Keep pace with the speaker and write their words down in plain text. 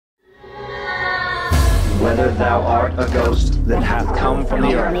Whether thou art a ghost that hath come from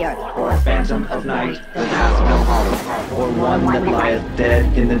the earth, or a phantom of night that hath no home, or one that lieth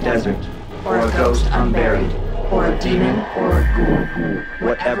dead in the desert, or a ghost unburied, or a demon, or a ghoul,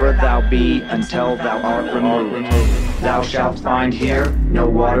 whatever thou be until thou art removed, thou shalt find here no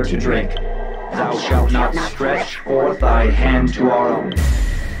water to drink. Thou shalt not stretch forth thy hand to our own.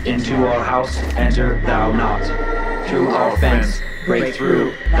 Into our house enter thou not. Through our fence break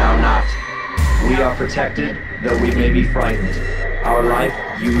through thou not. We are protected, though we may be frightened. Our life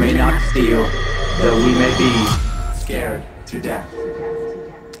you may not steal, though we may be scared to death.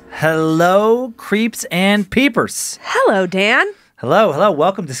 Hello, creeps and peepers. Hello, Dan. Hello.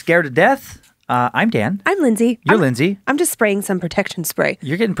 Welcome to Scared to Death. I'm Dan. I'm Lynze. You're Lynze. I'm just spraying some protection spray.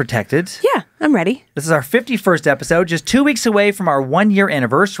 You're getting protected. Yeah, I'm ready. This is our 51st episode, just 2 weeks away from our 1-year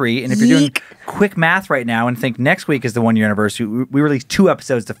anniversary. And if you're doing quick math right now and think next week is the 1-year anniversary, we released 2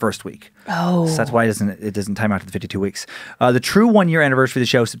 episodes the first week. Oh. So that's why it doesn't time out to the 52 weeks. The true 1-year anniversary of the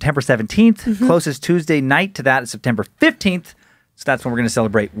show is September 17th. Mm-hmm. Closest Tuesday night to that is September 15th. So that's when we're going to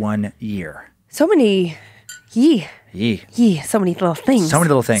celebrate 1 year. So many... so many little things. So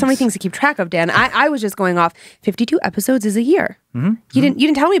many things to keep track of, Dan. I was just going off 52 episodes is a year. Mm-hmm. You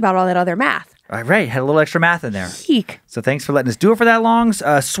didn't tell me about all that other math. All right, had a little extra math in there. Eek. So thanks for letting us do it for that long.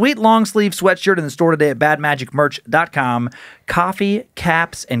 Sweet long sleeve sweatshirt in the store today at badmagicmerch.com. Coffee,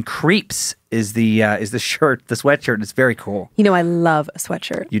 caps, and creeps is the shirt, the sweatshirt. And it's very cool. You know, I love a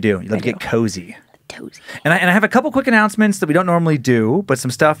sweatshirt. You do. You love to get cozy. Tozy. And I have a couple quick announcements that we don't normally do, but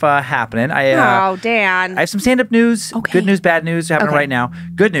some stuff happening. Dan. I have some stand-up news. Okay. Good news, bad news happening right now.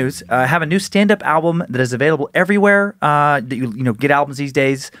 Good news. I have a new stand-up album that is available everywhere that you get albums these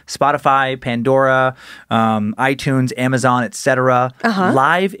days. Spotify, Pandora, iTunes, Amazon, etc.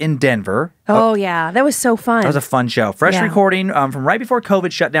 Live in Denver. Oh, yeah. That was so fun. That was a fun show. Fresh recording from right before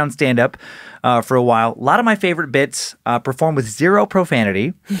COVID shut down stand-up for a while. A lot of my favorite bits performed with zero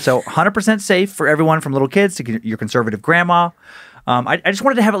profanity. So 100% safe for everyone from little kids to your conservative grandma. I just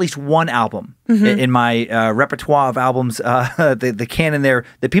wanted to have at least one album in my repertoire of albums, the canon there,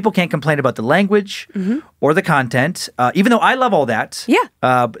 that people can't complain about the language or the content, even though I love all that. Yeah.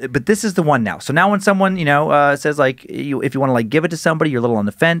 But this is the one now. So now when someone, says like, if you want to like give it to somebody, you're a little on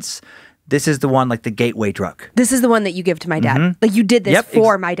the fence. This is the one, like the gateway drug. This is the one that you give to my dad. Like you did this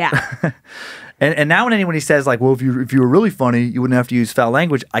for my dad. And now when anyone says like, well, if you were really funny, you wouldn't have to use foul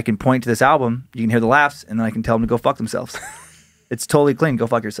language, I can point to this album, you can hear the laughs, and then I can tell them to go fuck themselves. It's totally clean. Go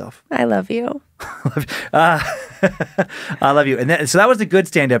fuck yourself. I love you. I love you. And so that was the good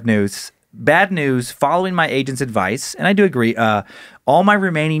stand-up news. Bad news, following my agent's advice, and I do agree, all my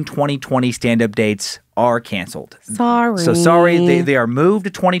remaining 2020 stand-up dates are canceled. Sorry. They are moved to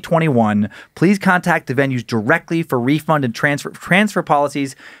 2021. Please contact the venues directly for refund and transfer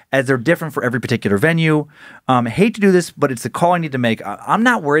policies, as they're different for every particular venue. Hate to do this, but it's the call I need to make. I'm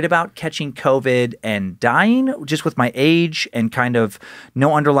not worried about catching COVID and dying, just with my age and kind of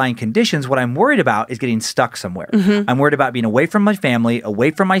no underlying conditions. What I'm worried about is getting stuck somewhere. I'm worried about being away from my family,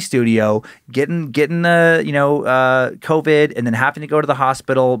 away from my studio, getting the COVID, and then having to go to the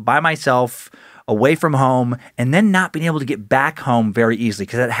hospital by myself, away from home, and then not being able to get back home very easily,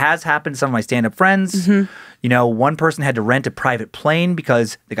 because it has happened to some of my stand-up friends. One person had to rent a private plane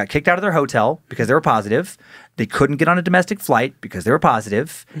because they got kicked out of their hotel because they were positive. They couldn't get on a domestic flight because they were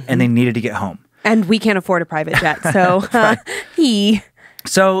positive, and they needed to get home. And we can't afford a private jet, so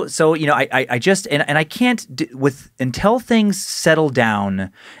So I just and I can't until things settle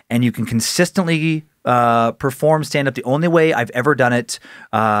down and you can consistently perform stand up the only way I've ever done it.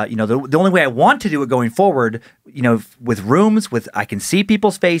 The only way I want to do it going forward. With rooms I can see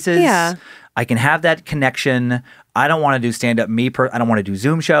people's faces. Yeah. I can have that connection. I don't want to do stand up. I don't want to do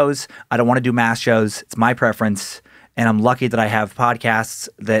Zoom shows. I don't want to do mass shows. It's my preference. And I'm lucky that I have podcasts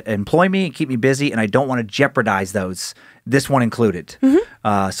that employ me and keep me busy, and I don't want to jeopardize those, this one included.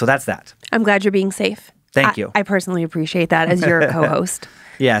 So that's that. I'm glad you're being safe. Thank you. I personally appreciate that as your co-host.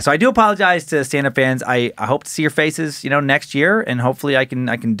 Yeah, so I do apologize to stand-up fans. I hope to see your faces, next year, and hopefully I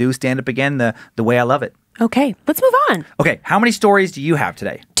can do stand-up again the way I love it. Okay, let's move on. Okay, how many stories do you have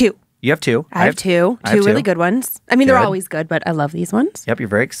today? 2. You have 2. I have two. Two really good ones. I mean, they're always good, but I love these ones. Yep, you're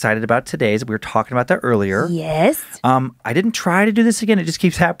very excited about today's. We were talking about that earlier. Yes. I didn't try to do this again. It just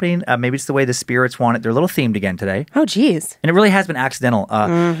keeps happening. Maybe it's the way the spirits want it. They're a little themed again today. Oh, geez. And it really has been accidental.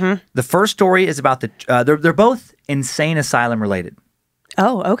 The first story is about they're both insane asylum-related.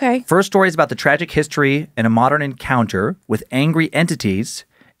 Oh, okay. First story is about the tragic history and a modern encounter with angry entities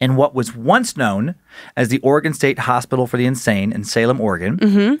in what was once known as the Oregon State Hospital for the Insane in Salem,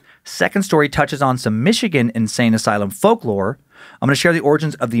 Oregon. Second story touches on some Michigan insane asylum folklore. I'm going to share the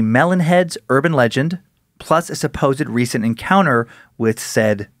origins of the Melon Heads urban legend, plus a supposed recent encounter with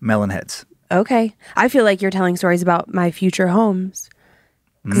said Melon Heads. Okay. I feel like you're telling stories about my future homes.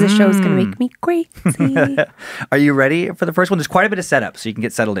 Because this show's going to make me crazy. Are you ready for the first one? There's quite a bit of setup, so you can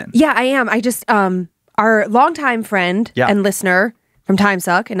get settled in. Yeah, I am. I just, our longtime friend and listener from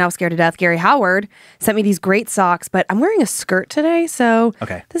Timesuck, and now Scared to Death, Gary Howard, sent me these great socks, but I'm wearing a skirt today, so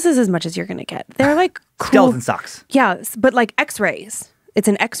this is as much as you're going to get. They're like cool. Skeleton socks. Yeah, but like x-rays. It's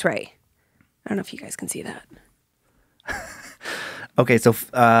an x-ray. I don't know if you guys can see that. Okay, so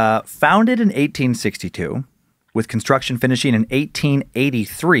founded in 1862, with construction finishing in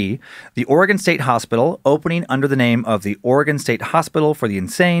 1883, the Oregon State Hospital, opening under the name of the Oregon State Hospital for the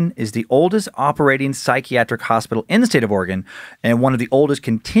Insane, is the oldest operating psychiatric hospital in the state of Oregon and one of the oldest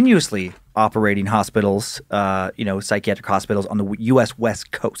continuously operating hospitals, psychiatric hospitals on the U.S.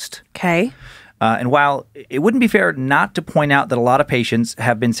 West Coast. Okay. And while it wouldn't be fair not to point out that a lot of patients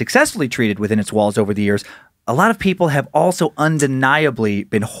have been successfully treated within its walls over the years, a lot of people have also undeniably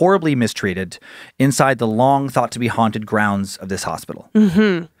been horribly mistreated inside the long thought to be haunted grounds of this hospital.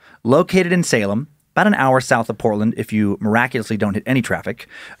 Mm-hmm. Located in Salem, about an hour south of Portland if you miraculously don't hit any traffic,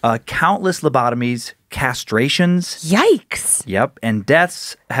 countless lobotomies, castrations. Yikes. Yep, and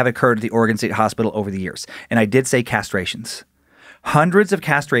deaths have occurred at the Oregon State Hospital over the years. And I did say castrations. Hundreds of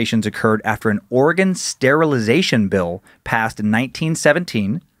castrations occurred after an Oregon sterilization bill passed in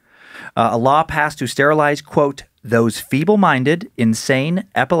 1917. A law passed to sterilize, quote, those feeble-minded, insane,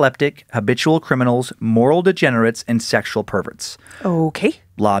 epileptic, habitual criminals, moral degenerates, and sexual perverts. Okay.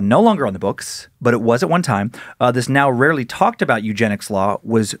 Law no longer on the books, but it was at one time. This now rarely talked about eugenics law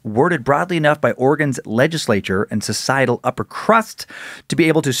was worded broadly enough by Oregon's legislature and societal upper crust to be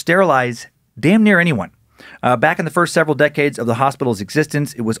able to sterilize damn near anyone. Back in the first several decades of the hospital's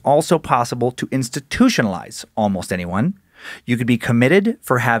existence, it was also possible to institutionalize almost anyone. You could be committed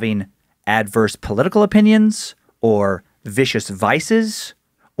for having adverse political opinions or vicious vices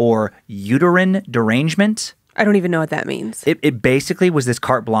or uterine derangement. I don't even know what that means. It basically was this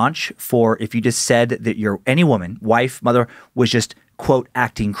carte blanche for if you just said that any woman, wife, mother, was just, quote,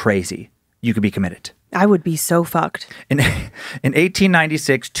 acting crazy, you could be committed. I would be so fucked. In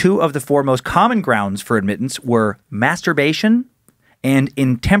 1896, two of the four most common grounds for admittance were masturbation and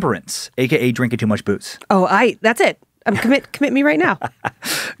intemperance, a.k.a. drinking too much booze. Oh, that's it. Commit me right now.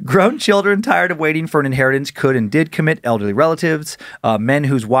 Grown children tired of waiting for an inheritance could and did commit elderly relatives. Men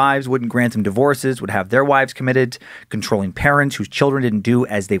whose wives wouldn't grant them divorces would have their wives committed. Controlling parents whose children didn't do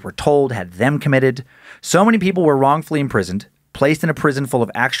as they were told had them committed. So many people were wrongfully imprisoned, placed in a prison full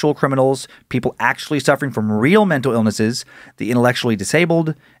of actual criminals, people actually suffering from real mental illnesses, the intellectually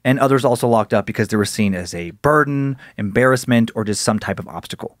disabled, and others also locked up because they were seen as a burden, embarrassment, or just some type of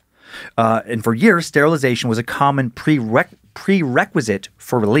obstacle. And for years, sterilization was a common prerequisite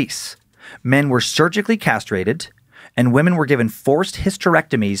for release. Men were surgically castrated, and women were given forced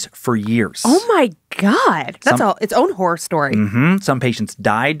hysterectomies for years. Oh my God. That's its own horror story. Mm-hmm. Some patients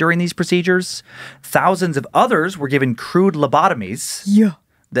died during these procedures. Thousands of others were given crude lobotomies. Yeah.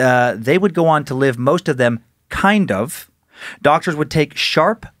 They would go on to live, most of them, kind of. Doctors would take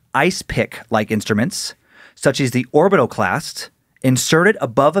sharp ice pick-like instruments, such as the orbitoclast, insert it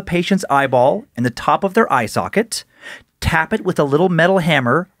above a patient's eyeball in the top of their eye socket, tap it with a little metal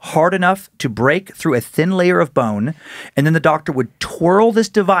hammer hard enough to break through a thin layer of bone, and then the doctor would twirl this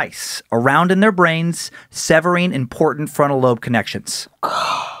device around in their brains, severing important frontal lobe connections.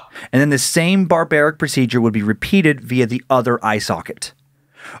 And then the same barbaric procedure would be repeated via the other eye socket.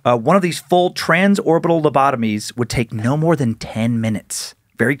 One of these full transorbital lobotomies would take no more than 10 minutes.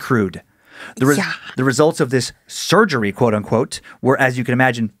 Very crude. The results of this surgery, quote unquote, were, as you can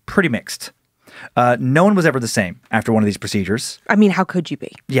imagine, pretty mixed. No one was ever the same after one of these procedures. I mean, how could you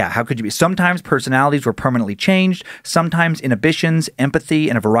be? Yeah, how could you be? Sometimes personalities were permanently changed. Sometimes inhibitions, empathy,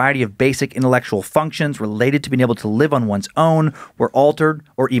 and a variety of basic intellectual functions related to being able to live on one's own were altered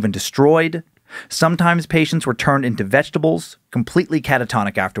or even destroyed. Sometimes patients were turned into vegetables, completely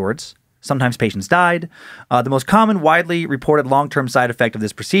catatonic afterwards. Sometimes patients died. The most common, widely reported long-term side effect of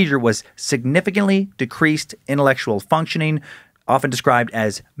this procedure was significantly decreased intellectual functioning, often described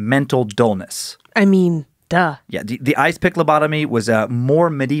as mental dullness. I mean, duh. Yeah, the ice pick lobotomy was a more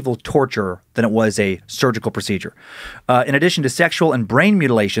medieval torture than it was a surgical procedure. In addition to sexual and brain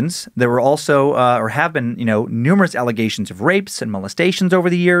mutilations, there were also, or have been, numerous allegations of rapes and molestations over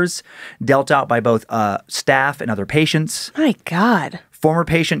the years, dealt out by both staff and other patients. My God. Former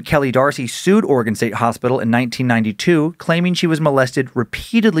patient Kelly Darcy sued Oregon State Hospital in 1992, claiming she was molested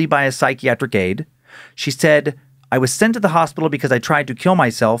repeatedly by a psychiatric aide. She said, "I was sent to the hospital because I tried to kill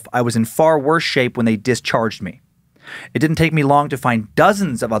myself. I was in far worse shape when they discharged me." It didn't take me long to find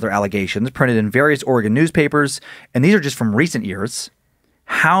dozens of other allegations printed in various Oregon newspapers, and these are just from recent years.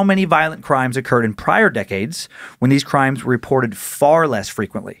 How many violent crimes occurred in prior decades when these crimes were reported far less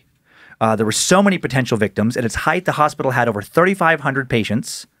frequently? There were so many potential victims. At its height, the hospital had over 3,500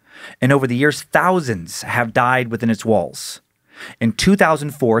 patients, and over the years, thousands have died within its walls. In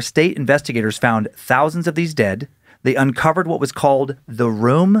 2004, state investigators found thousands of these dead. They uncovered what was called the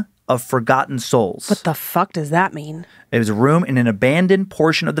Room of Forgotten Souls. What the fuck does that mean? It was a room in an abandoned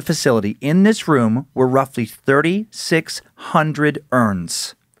portion of the facility. In this room were roughly 3,600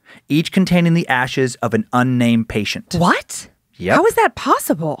 urns, each containing the ashes of an unnamed patient. What? Yep. How is that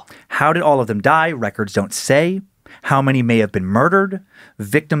possible? How did all of them die? Records don't say. How many may have been murdered,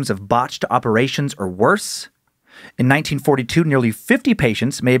 victims of botched operations, or worse? In 1942, nearly 50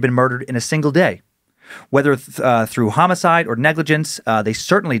 patients may have been murdered in a single day. Whether through homicide or negligence, they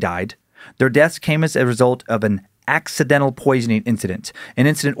certainly died. Their deaths came as a result of an accidental poisoning incident, an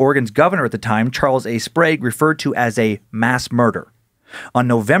incident Oregon's governor at the time, Charles A. Sprague, referred to as a mass murder. On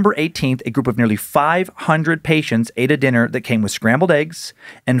November 18th, a group of nearly 500 patients ate a dinner that came with scrambled eggs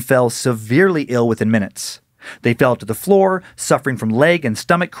and fell severely ill within minutes. They fell to the floor, suffering from leg and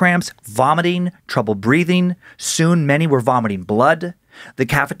stomach cramps, vomiting, trouble breathing. Soon, many were vomiting blood. The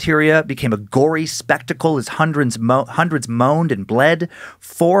cafeteria became a gory spectacle as hundreds moaned and bled.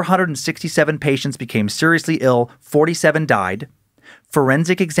 467 patients became seriously ill. 47 died.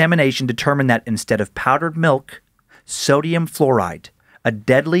 Forensic examination determined that instead of powdered milk, sodium fluoride, a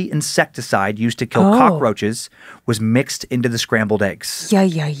deadly insecticide used to kill cockroaches, was mixed into the scrambled eggs.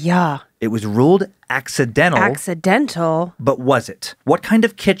 Yeah. It was ruled accidental. Accidental? But was it? What kind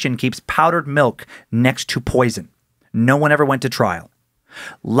of kitchen keeps powdered milk next to poison? No one ever went to trial.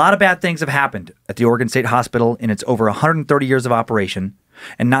 A lot of bad things have happened at the Oregon State Hospital in its over 130 years of operation.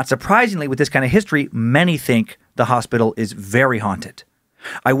 And not surprisingly, with this kind of history, many think the hospital is very haunted.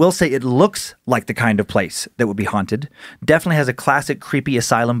 I will say it looks like the kind of place that would be haunted. Definitely has a classic creepy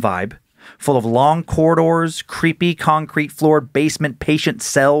asylum vibe. Full of long corridors, creepy concrete floored basement patient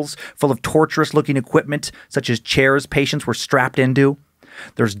cells full of torturous-looking equipment, such as chairs patients were strapped into.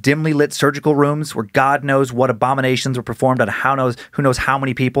 There's dimly lit surgical rooms where God knows what abominations were performed on who knows how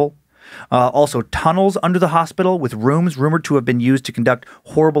many people. Also, tunnels under the hospital with rooms rumored to have been used to conduct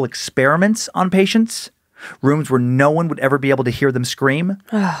horrible experiments on patients. Rooms where no one would ever be able to hear them scream.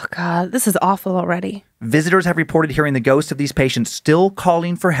 Oh, God, this is awful already. Visitors have reported hearing the ghosts of these patients still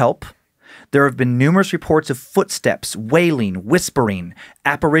calling for help. There have been numerous reports of footsteps, wailing, whispering,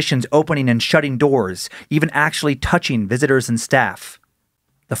 apparitions opening and shutting doors, even actually touching visitors and staff.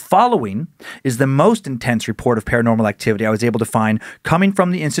 The following is the most intense report of paranormal activity I was able to find coming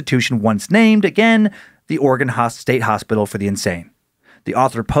from the institution once named, again, the Oregon State Hospital for the Insane. The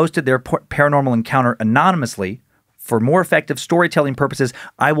author posted their paranormal encounter anonymously. For more effective storytelling purposes,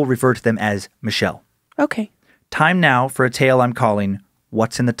 I will refer to them as Michelle. Okay. Time now for a tale I'm calling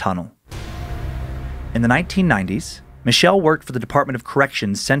What's in the Tunnel. In the 1990s, Michelle worked for the Department of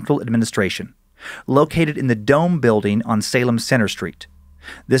Corrections Central Administration, located in the Dome building on Salem Center Street.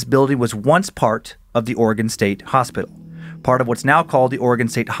 This building was once part of the Oregon State Hospital, part of what's now called the Oregon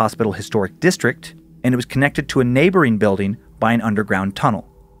State Hospital Historic District, and it was connected to a neighboring building by an underground tunnel.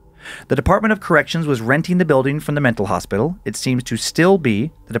 The Department of Corrections was renting the building from the mental hospital. It seems to still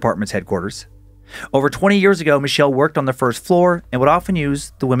be the department's headquarters. Over 20 years ago, Michelle worked on the first floor and would often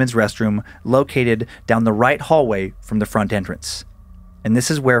use the women's restroom located down the right hallway from the front entrance. And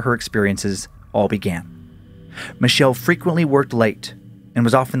this is where her experiences all began. Michelle frequently worked late and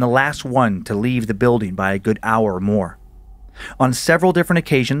was often the last one to leave the building by a good hour or more. On several different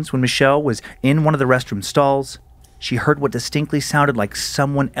occasions, when Michelle was in one of the restroom stalls, she heard what distinctly sounded like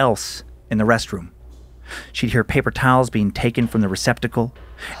someone else in the restroom. She'd hear paper towels being taken from the receptacle,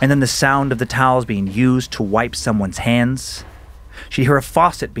 and then the sound of the towels being used to wipe someone's hands. She'd hear a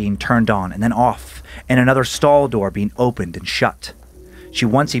faucet being turned on and then off, and another stall door being opened and shut. She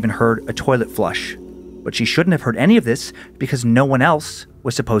once even heard a toilet flush, but she shouldn't have heard any of this because no one else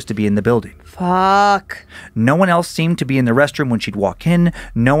was supposed to be in the building. Fuck. No one else seemed to be in the restroom when she'd walk in.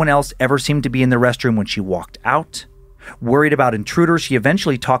 No one else ever seemed to be in the restroom when she walked out. Worried about intruders, she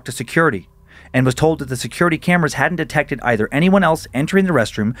eventually talked to security and was told that the security cameras hadn't detected either anyone else entering the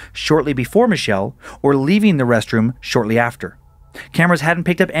restroom shortly before Michelle or leaving the restroom shortly after. Cameras hadn't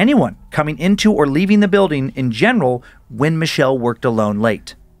picked up anyone coming into or leaving the building in general when Michelle worked alone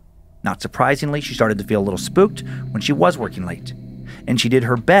late. Not surprisingly, she started to feel a little spooked when she was working late, and she did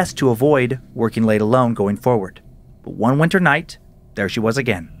her best to avoid working late alone going forward. But one winter night, there she was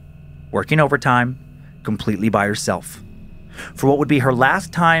again, working overtime, completely by herself. For what would be her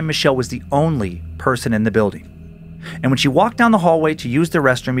last time, Michelle was the only person in the building. And when she walked down the hallway to use the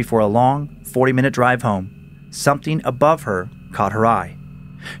restroom before a long 40-minute drive home, something above her caught her eye.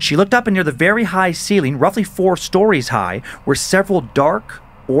 She looked up, and near the very high ceiling, roughly 4 stories high, were several dark,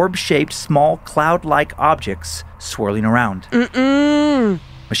 orb-shaped, small, cloud-like objects swirling around.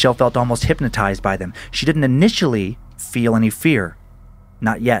 Michelle felt almost hypnotized by them. She didn't initially feel any fear.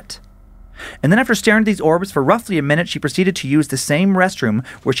 Not yet. And then after staring at these orbs for roughly a minute, she proceeded to use the same restroom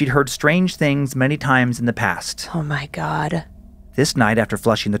where she'd heard strange things many times in the past. Oh my God. This night, after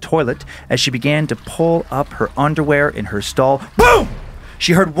flushing the toilet, as she began to pull up her underwear in her stall, boom!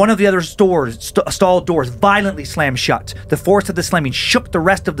 She heard one of the other stall doors violently slam shut. The force of the slamming shook the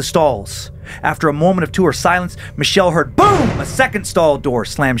rest of the stalls. After a moment of utter silence, Michelle heard, boom! A second stall door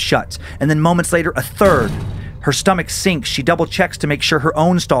slam shut, and then moments later, a third. Her stomach sinks. She double-checks to make sure her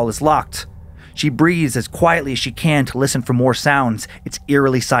own stall is locked. She breathes as quietly as she can to listen for more sounds. It's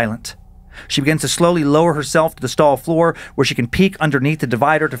eerily silent. She begins to slowly lower herself to the stall floor, where she can peek underneath the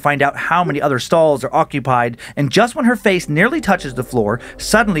divider to find out how many other stalls are occupied. And just when her face nearly touches the floor,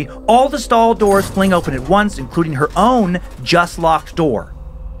 suddenly all the stall doors fling open at once, including her own just locked door.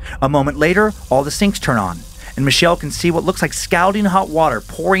 A moment later, all the sinks turn on, and Michelle can see what looks like scalding hot water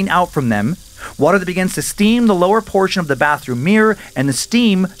pouring out from them. Water that begins to steam the lower portion of the bathroom mirror, and the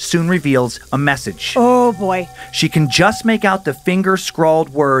steam soon reveals a message. Oh boy. She can just make out the finger-scrawled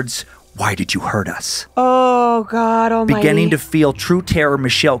words, "Why did you hurt us?" Oh God almighty. Beginning to feel true terror,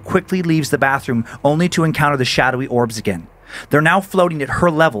 Michelle quickly leaves the bathroom, only to encounter the shadowy orbs again. They're now floating at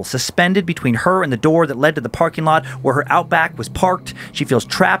her level, suspended between her and the door that led to the parking lot where her Outback was parked. She feels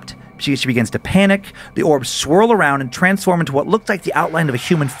trapped. She begins to panic. The orbs swirl around and transform into what looks like the outline of a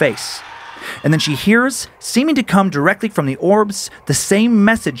human face. And then she hears, seeming to come directly from the orbs, the same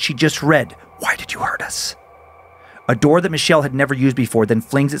message she just read. "Why did you hurt us?" A door that Michelle had never used before then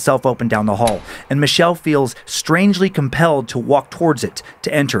flings itself open down the hall, and Michelle feels strangely compelled to walk towards it,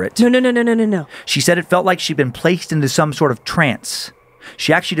 to enter it. No. She said it felt like she'd been placed into some sort of trance.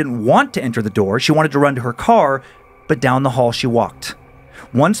 She actually didn't want to enter the door. She wanted to run to her car, but down the hall she walked.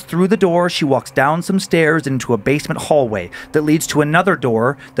 Once through the door, she walks down some stairs into a basement hallway that leads to another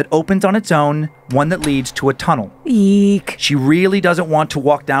door that opens on its own, one that leads to a tunnel. Eek. She really doesn't want to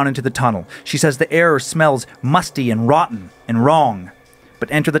walk down into the tunnel. She says the air smells musty and rotten and wrong.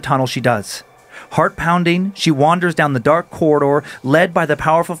 But enter the tunnel she does. Heart pounding, she wanders down the dark corridor, led by the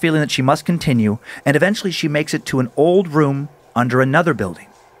powerful feeling that she must continue, and eventually she makes it to an old room under another building.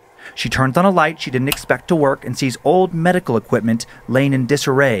 She turns on a light she didn't expect to work and sees old medical equipment laying in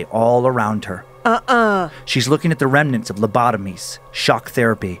disarray all around her. She's looking at the remnants of lobotomies, shock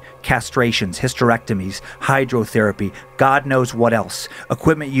therapy, castrations, hysterectomies, hydrotherapy, God knows what else.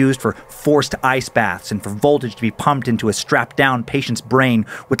 Equipment used for forced ice baths and for voltage to be pumped into a strapped-down patient's brain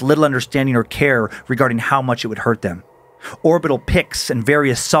with little understanding or care regarding how much it would hurt them. Orbital picks and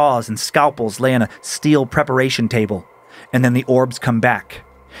various saws and scalpels lay on a steel preparation table. And then the orbs come back.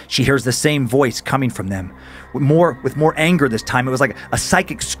 She hears the same voice coming from them, with more anger this time. It was like a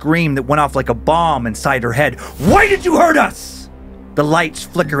psychic scream that went off like a bomb inside her head. "Why did you hurt us?" The lights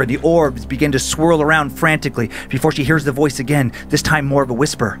flicker and the orbs begin to swirl around frantically before she hears the voice again, this time more of a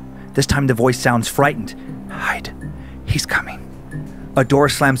whisper. This time the voice sounds frightened. "Hide. He's coming." A door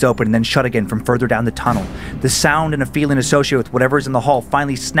slams open and then shut again from further down the tunnel. The sound and a feeling associated with whatever is in the hall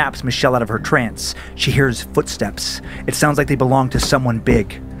finally snaps Michelle out of her trance. She hears footsteps. It sounds like they belong to someone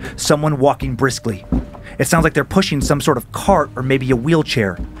big, someone walking briskly. It sounds like they're pushing some sort of cart or maybe a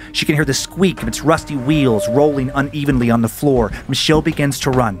wheelchair. She can hear the squeak of its rusty wheels rolling unevenly on the floor. Michelle begins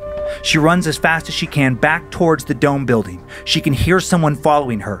to run. She runs as fast as she can back towards the dome building. She can hear someone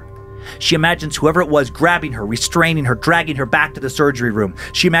following her. She imagines whoever it was grabbing her, restraining her, dragging her back to the surgery room.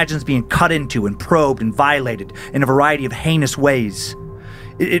 She imagines being cut into and probed and violated in a variety of heinous ways.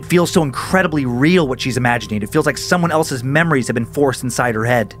 It feels so incredibly real what she's imagining. It feels like someone else's memories have been forced inside her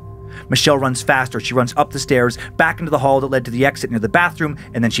head. Michelle runs faster. She runs up the stairs, back into the hall that led to the exit near the bathroom,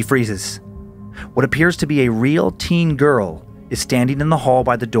 and then she freezes. What appears to be a real teen girl is standing in the hall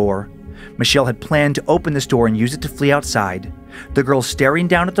by the door. Michelle had planned to open this door and use it to flee outside. The girl staring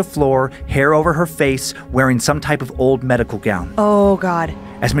down at the floor, hair over her face, wearing some type of old medical gown. Oh, God.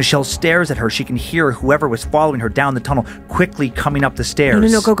 As Michelle stares at her, she can hear whoever was following her down the tunnel quickly coming up the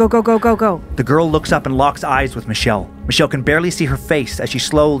stairs. No, go. The girl looks up and locks eyes with Michelle. Michelle can barely see her face as she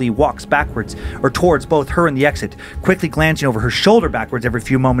slowly walks backwards, or towards both her and the exit, quickly glancing over her shoulder backwards every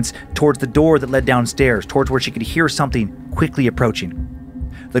few moments towards the door that led downstairs, towards where she could hear something quickly approaching.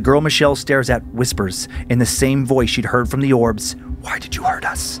 The girl Michelle stares at whispers in the same voice she'd heard from the orbs, "Why did you hurt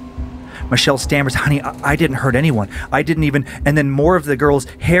us?" Michelle stammers, honey, I didn't hurt anyone. I didn't even... And then more of the girl's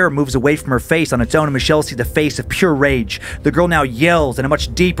hair moves away from her face on its own, and Michelle sees the face of pure rage. The girl now yells in a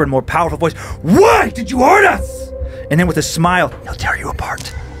much deeper and more powerful voice, why did you hurt us? And then with a smile, he'll tear you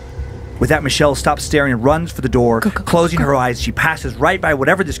apart. With that, Michelle stops staring and runs for the door. Closing her eyes, she passes right by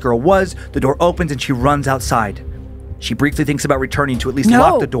whatever this girl was. The door opens and she runs outside. She briefly thinks about returning to at least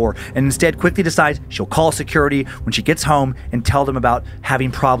lock the door, and instead quickly decides she'll call security when she gets home and tell them about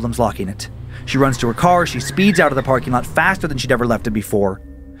having problems locking it. She runs to her car, she speeds out of the parking lot faster than she'd ever left it before.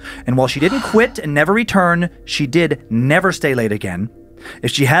 And while she didn't quit and never return, she did never stay late again.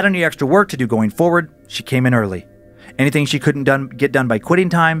 If she had any extra work to do going forward, she came in early. Anything she couldn't get done by quitting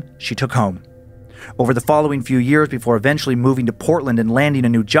time, she took home. Over the following few years, before eventually moving to Portland and landing a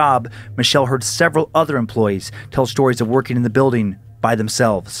new job, Michelle heard several other employees tell stories of working in the building by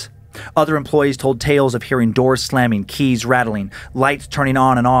themselves. Other employees told tales of hearing doors slamming, keys rattling, lights turning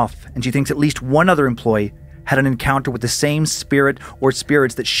on and off, and she thinks at least one other employee had an encounter with the same spirit or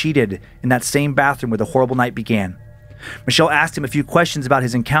spirits that she did in that same bathroom where the horrible night began. Michelle asked him a few questions about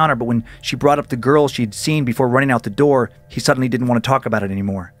his encounter, but when she brought up the girl she'd seen before running out the door, he suddenly didn't want to talk about it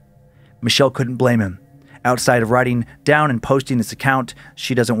anymore. Michelle couldn't blame him. Outside of writing down and posting this account,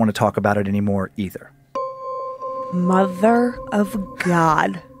 she doesn't want to talk about it anymore either. Mother of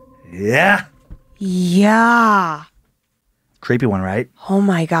God. Yeah. Yeah. Creepy one, right? Oh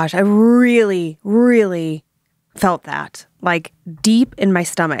my gosh. I really, really felt that. Like deep in my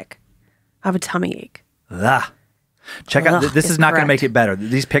stomach. I have a tummy ache. Ah. Check out, this is not going to make it better.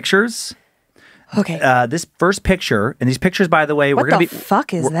 These pictures. Okay. This first picture, and these pictures, by the way, what the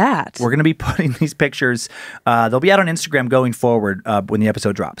fuck is that? We're going to be putting these pictures, they'll be out on Instagram going forward when the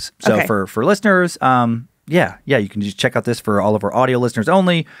episode drops. So for listeners, you can just check out this for all of our audio listeners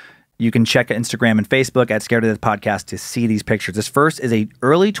only. You can check Instagram and Facebook at Scared to Death Podcast to see these pictures. This first is a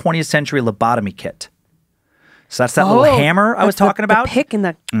early 20th century lobotomy kit. So that's that little hammer I was talking about. The pick and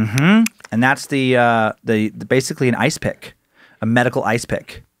the... Mm-hmm. And that's the basically an ice pick, a medical ice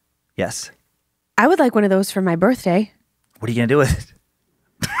pick. Yes. I would like one of those for my birthday. What are you going to do with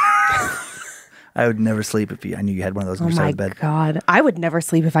it? I would never sleep if I knew you had one of those on your side of the bed. Oh my God. I would never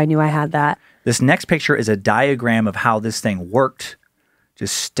sleep if I knew I had that. This next picture is a diagram of how this thing worked.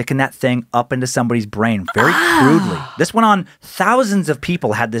 Just sticking that thing up into somebody's brain very crudely. This went on. Thousands of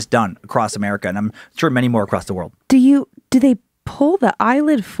people had this done across America, and I'm sure many more across the world. Do they pull the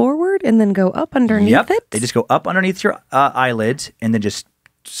eyelid forward and then go up underneath it? They just go up underneath your eyelids and then just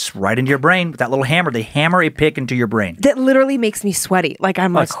right into your brain with that little hammer. They hammer a pick into your brain. That literally makes me sweaty. Like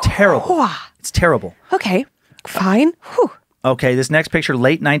I'm like, it's terrible. It's terrible. Okay, fine. Whew. Okay, this next picture,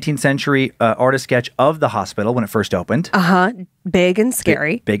 late 19th century artist sketch of the hospital when it first opened. Big and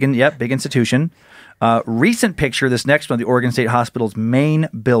scary. Big institution. Recent picture, this next one, the Oregon State Hospital's main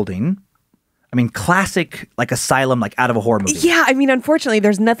building. I mean, classic, like asylum, like out of a horror movie. Yeah, I mean, unfortunately,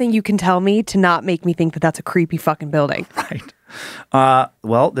 there's nothing you can tell me to not make me think that that's a creepy fucking building. Right.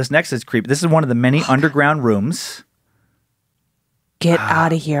 Well, this next is creepy. This is one of the many underground rooms. Get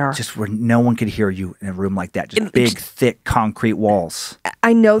out of here. Just where no one could hear you in a room like that. Just big, thick concrete walls.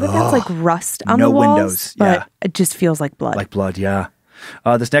 I know that that's like rust on the walls. No windows, but it just feels like blood. Like blood, yeah.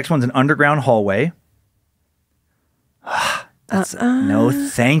 This next one's an underground hallway. No,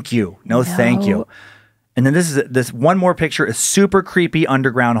 thank you. No, thank you. And then this one more picture, a super creepy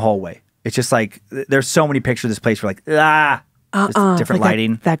underground hallway. It's just like, there's so many pictures of this place where just different like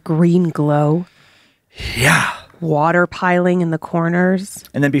lighting. That green glow. Yeah. Water piling in the corners.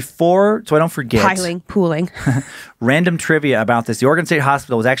 And then before, so I don't forget. Pooling. Random trivia about this. The Oregon State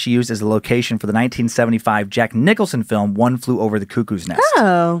Hospital was actually used as a location for the 1975 Jack Nicholson film, One Flew Over the Cuckoo's Nest.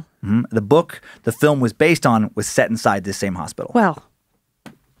 Oh. Mm-hmm. The book the film was based on was set inside this same hospital. Well,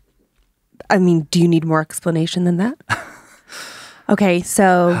 I mean, do you need more explanation than that? Okay,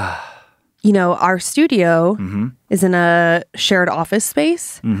 so, our studio is in a shared office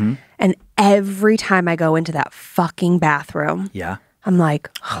space. Mm-hmm. And every time I go into that fucking bathroom, I'm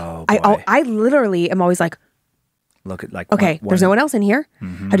like, I literally am always like, look at okay, there's no one else in here.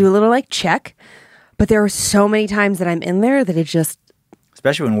 I do a little check, but there are so many times that I'm in there that it just,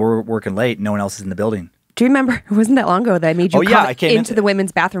 especially when we're working late, no one else is in the building. Do you remember? It wasn't that long ago that I made you come into the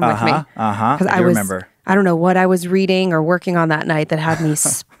women's bathroom with me. Because I remember. I don't know what I was reading or working on that night that had me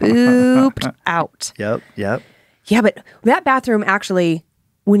spooked out. Yep. Yeah, but that bathroom actually,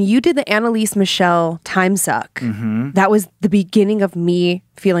 when you did the Annalise Michelle Timesuck, that was the beginning of me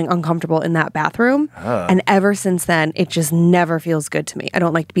feeling uncomfortable in that bathroom. And ever since then, it just never feels good to me. I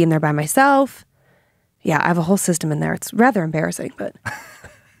don't like to be in there by myself. Yeah, I have a whole system in there. It's rather embarrassing, but...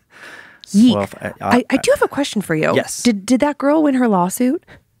 Yeek. Well, I do have a question for you. Yes. Did that girl win her lawsuit?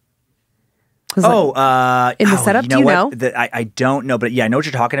 In the setup, do you know? I don't know, but yeah, I know what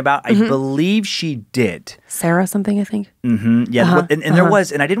you're talking about. I believe she did. Sarah something, I think. Mm-hmm. Yeah, and there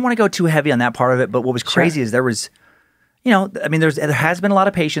was, and I didn't want to go too heavy on that part of it, but what was crazy is there was, there has been a lot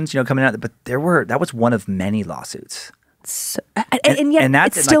of patients, coming out, but that was one of many lawsuits. So, and yet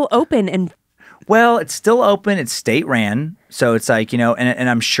it's still open and... Well, it's still open. It's state ran. So it's like, and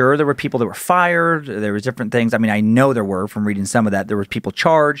I'm sure there were people that were fired. There was different things. I mean, I know there were from reading some of that. There were people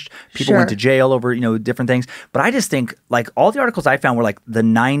charged. People went to jail over, different things. But I just think like all the articles I found were like the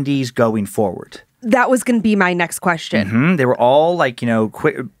 90s going forward. That was going to be my next question. Mm-hmm. They were all like,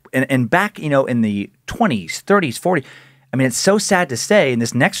 quick. And back, in the 20s, 30s, 40s. I mean, it's so sad to say, and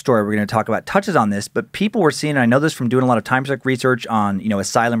this next story we're going to talk about touches on this, but people were seeing, and I know this from doing a lot of Timesuck research on,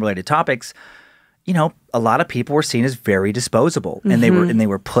 asylum-related topics, a lot of people were seen as very disposable, and they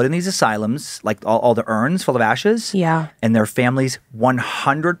were put in these asylums, like all the urns full of ashes. Yeah, and their families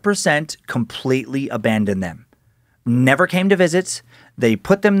 100% completely abandoned them. Never came to visit. They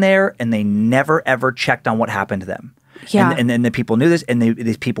put them there, and they never ever checked on what happened to them. Yeah, and then the people knew this, and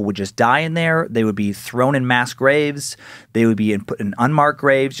these people would just die in there. They would be thrown in mass graves. They would be put in unmarked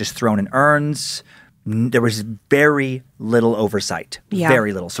graves, just thrown in urns. There was very little oversight,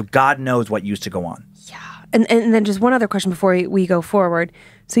 very little. So God knows what used to go on. Yeah. And then just one other question before we go forward.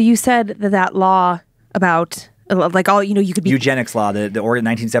 So you said that law about like all, you could be... Eugenics law, the Oregon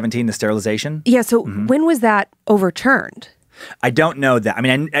 1917, the sterilization. Yeah. So when was that overturned? I don't know that. I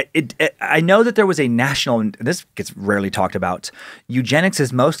mean, I know that there was a national, and this gets rarely talked about. Eugenics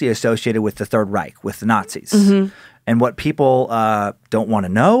is mostly associated with the Third Reich, with the Nazis. Mm-hmm. And what people don't want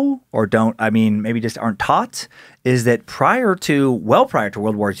to know or maybe just aren't taught is that prior to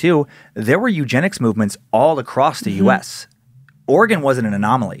World War II, there were eugenics movements all across the U.S. Oregon wasn't an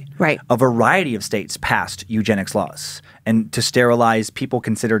anomaly. Right. A variety of states passed eugenics laws and to sterilize people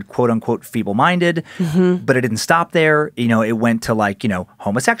considered quote unquote feeble-minded, but it didn't stop there. It went to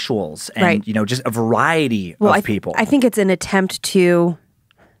homosexuals and, just a variety of people. I think it's an attempt to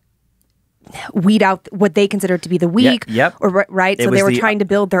weed out what they considered to be the weak. Yep. Right. So they were trying to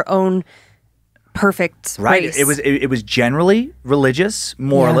build their own perfect race. It was generally religious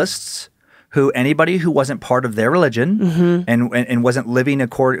moralists anybody who wasn't part of their religion and wasn't living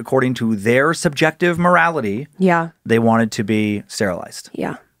according to their subjective morality. Yeah. They wanted to be sterilized.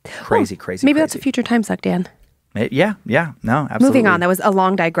 Yeah. Crazy. Maybe that's a future Timesuck, Dan. Yeah. No, absolutely. Moving on. That was a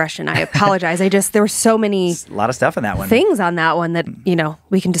long digression. I apologize. There were so many... A lot of stuff in that one. Things on that one that,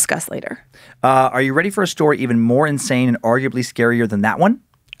 we can discuss later. Are you ready for a story even more insane and arguably scarier than that one?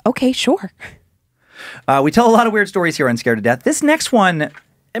 Okay, sure. We tell a lot of weird stories here on Scared to Death. This next one,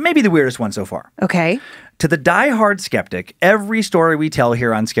 it may be the weirdest one so far. Okay. To the die-hard skeptic, every story we tell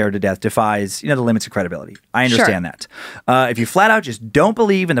here on Scared to Death defies, the limits of credibility. I understand that. If you flat out just don't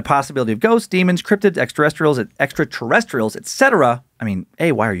believe in the possibility of ghosts, demons, cryptids, extraterrestrials, etc., I mean,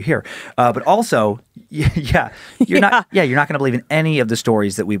 A, why are you here? But also, you're not going to believe in any of the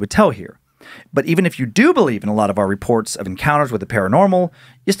stories that we would tell here. But even if you do believe in a lot of our reports of encounters with the paranormal,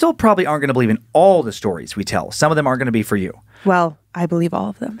 you still probably aren't going to believe in all the stories we tell. Some of them aren't going to be for you. Well, I believe all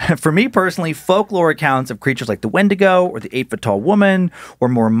of them. For me personally, folklore accounts of creatures like the Wendigo or the 8-foot-tall woman or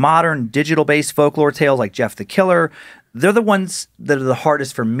more modern digital-based folklore tales like Jeff the Killer, they're the ones that are the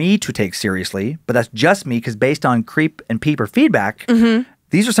hardest for me to take seriously. But that's just me because based on creep and peeper feedback,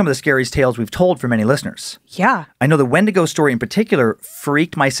 these are some of the scariest tales we've told for many listeners. Yeah. I know the Wendigo story in particular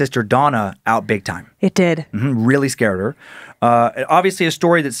freaked my sister Donna out big time. It did. Really scared her. Obviously, a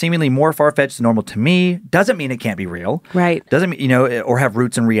story that's seemingly more far-fetched than normal to me doesn't mean it can't be real. Right. Doesn't mean, or have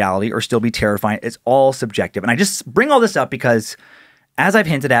roots in reality or still be terrifying. It's all subjective. And I just bring all this up because, as I've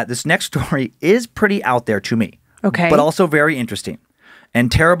hinted at, this next story is pretty out there to me. Okay. But also very interesting and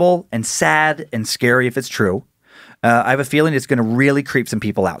terrible and sad and scary if it's true. I have a feeling it's going to really creep some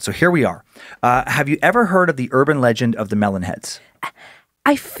people out. So here we are. Have you ever heard of the urban legend of the Melon Heads?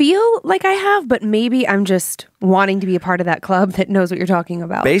 I feel like I have, but maybe I'm just wanting to be a part of that club that knows what you're talking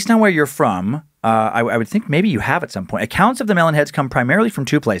about. Based on where you're from, I would think maybe you have at some point. Accounts of the Melon Heads come primarily from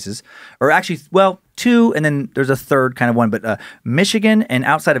two places, or actually, two, and then there's a third kind of one, but Michigan and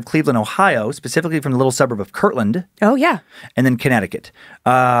outside of Cleveland, Ohio, specifically from the little suburb of Kirtland. Oh, yeah. And then Connecticut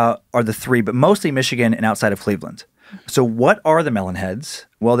are the three, but mostly Michigan and outside of Cleveland. So what are the Melon Heads?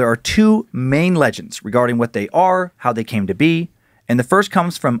 Well, there are two main legends regarding what they are, how they came to be. And the first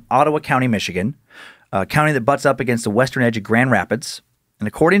comes from Ottawa County, Michigan, a county that butts up against the western edge of Grand Rapids. And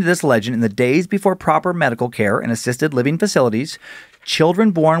according to this legend, in the days before proper medical care and assisted living facilities,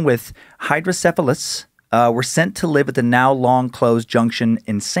 children born with hydrocephalus were sent to live at the now long-closed Junction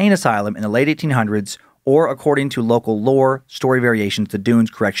Insane Asylum in the late 1800s or according to local lore, story variations, the Dunes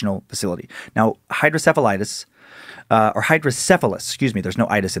Correctional Facility. Now, hydrocephalus, there's no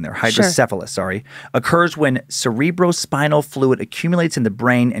itis in there, hydrocephalus, occurs when cerebrospinal fluid accumulates in the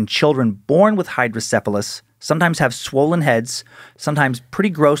brain, and children born with hydrocephalus sometimes have swollen heads, sometimes pretty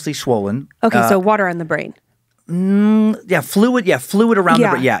grossly swollen. Okay, so water on the brain. Fluid around the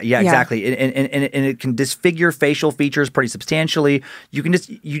brain. Yeah, exactly. And it can disfigure facial features pretty substantially. You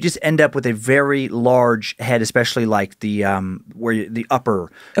just end up with a very large head, especially like the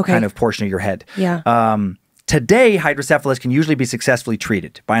upper kind of portion of your head. Yeah. Today, hydrocephalus can usually be successfully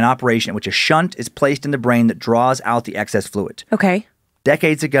treated by an operation in which a shunt is placed in the brain that draws out the excess fluid. Okay.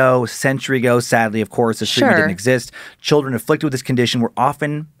 Decades ago, a century ago, sadly, of course, this treatment didn't exist. Children afflicted with this condition were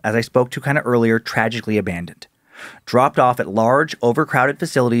often, as I spoke to kind of earlier, tragically abandoned. Dropped off at large, overcrowded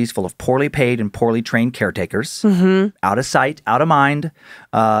facilities full of poorly paid and poorly trained caretakers. Out of sight, out of mind.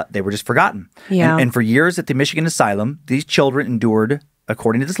 They were just forgotten. Yeah. And for years at the Michigan Asylum, these children endured,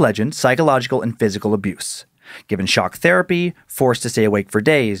 according to this legend, psychological and physical abuse. Given shock therapy, forced to stay awake for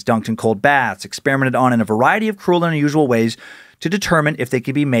days, dunked in cold baths, experimented on in a variety of cruel and unusual ways to determine if they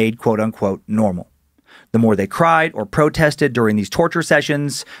could be made, quote-unquote, normal. The more they cried or protested during these torture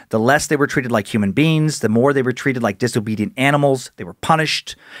sessions, the less they were treated like human beings, the more they were treated like disobedient animals. They were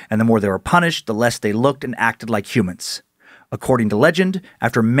punished, and the more they were punished, the less they looked and acted like humans. According to legend,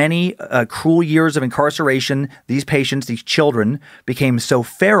 after many cruel years of incarceration, these patients, these children, became so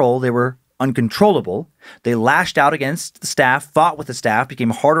feral they were uncontrollable. They lashed out against the staff, fought with the staff,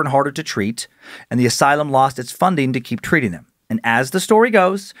 became harder and harder to treat, and the asylum lost its funding to keep treating them. And as the story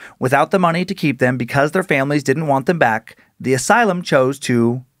goes, without the money to keep them because their families didn't want them back, the asylum chose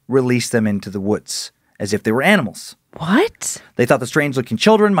to release them into the woods as if they were animals. What? They thought the strange-looking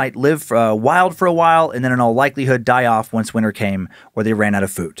children might live wild for a while and then in all likelihood die off once winter came or they ran out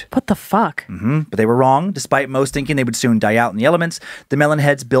of food. What the fuck? But they were wrong. Despite most thinking they would soon die out in the elements, the Melon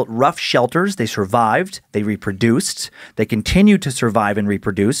Heads built rough shelters. They survived. They reproduced. They continued to survive and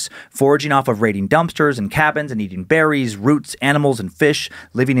reproduce, foraging off of raiding dumpsters and cabins and eating berries, roots, animals, and fish,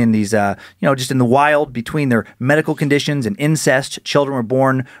 living in these, just in the wild between their medical conditions and incest. Children were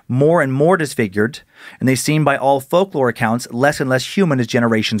born more and more disfigured, and they seemed by all folklore accounts less and less human as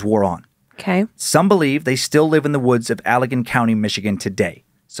generations wore on. Okay. Some believe they still live in the woods of Allegan County, Michigan today.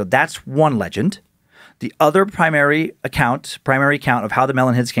 So that's one legend. The other primary account of how the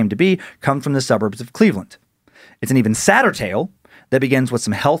Melon Heads came to be comes from the suburbs of Cleveland. It's an even sadder tale that begins with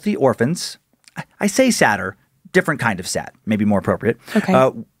some healthy orphans. I say sadder, different kind of sad, maybe more appropriate.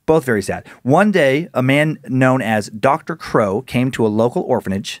 Okay. Both very sad. One day, a man known as Dr. Crow came to a local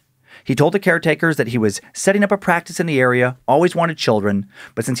orphanage. He told the caretakers that he was setting up a practice in the area, always wanted children,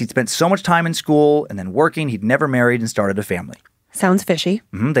 but since he'd spent so much time in school and then working, he'd never married and started a family. Sounds fishy.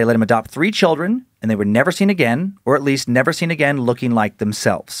 They let him adopt 3 children, and they were never seen again, or at least never seen again looking like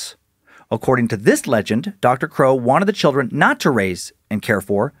themselves. According to this legend, Dr. Crow wanted the children not to raise and care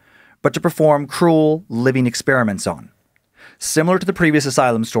for, but to perform cruel living experiments on. Similar to the previous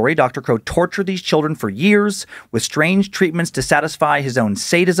asylum story, Dr. Crow tortured these children for years with strange treatments to satisfy his own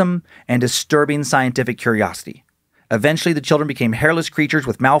sadism and disturbing scientific curiosity. Eventually, the children became hairless creatures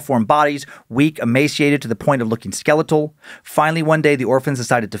with malformed bodies, weak, emaciated to the point of looking skeletal. Finally, one day, the orphans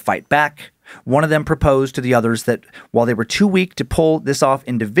decided to fight back. One of them proposed to the others that while they were too weak to pull this off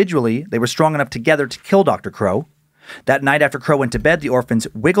individually, they were strong enough together to kill Dr. Crow. That night after Crow went to bed, the orphans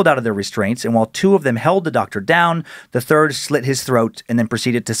wiggled out of their restraints, and while 2 of them held the doctor down, the third slit his throat and then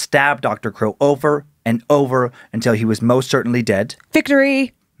proceeded to stab Dr. Crow over and over until he was most certainly dead.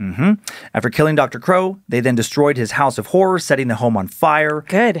 Victory! After killing Dr. Crow, they then destroyed his house of horrors, setting the home on fire.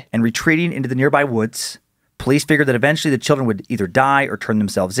 Good. And retreating into the nearby woods. Police figured that eventually the children would either die or turn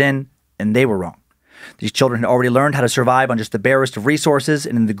themselves in, and they were wrong. These children had already learned how to survive on just the barest of resources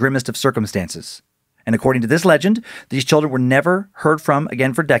and in the grimmest of circumstances. And according to this legend, these children were never heard from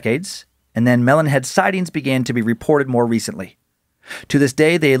again for decades, and then Melon Head sightings began to be reported more recently. To this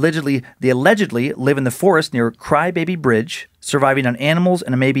day, they allegedly live in the forest near Crybaby Bridge, surviving on animals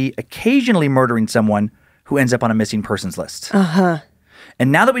and maybe occasionally murdering someone who ends up on a missing persons list.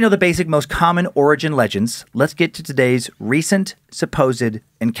 And now that we know the basic, most common origin legends, let's get to today's recent supposed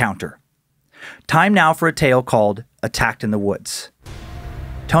encounter. Time now for a tale called Attacked in the Woods.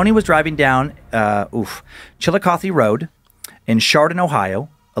 Tony was driving down Chillicothe Road in Chardon, Ohio,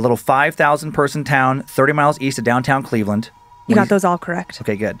 a little 5,000-person town 30 miles east of downtown Cleveland. You got those all correct.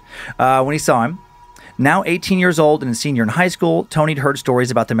 Okay, good. When he saw him, now 18 years old and a senior in high school, Tony'd heard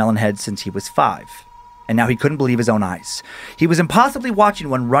stories about the Melon Heads since he was 5. And now he couldn't believe his own eyes. He was impossibly watching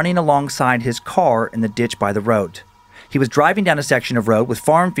one running alongside his car in the ditch by the road. He was driving down a section of road with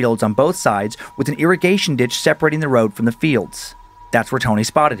farm fields on both sides with an irrigation ditch separating the road from the fields. That's where Tony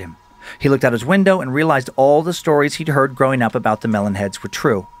spotted him. He looked out his window and realized all the stories he'd heard growing up about the Melon Heads were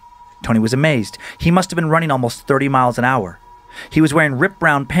true. Tony was amazed. He must have been running almost 30 miles an hour. He was wearing ripped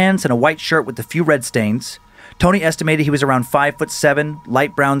brown pants and a white shirt with a few red stains. Tony estimated he was around 5'7",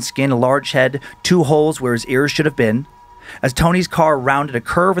 light brown skin, a large head, 2 holes where his ears should have been. As Tony's car rounded a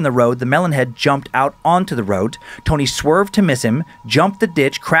curve in the road, the Melon Head jumped out onto the road. Tony swerved to miss him, jumped the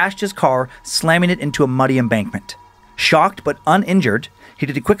ditch, crashed his car, slamming it into a muddy embankment. Shocked but uninjured, he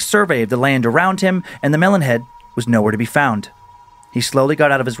did a quick survey of the land around him, and the Melon Head was nowhere to be found. He slowly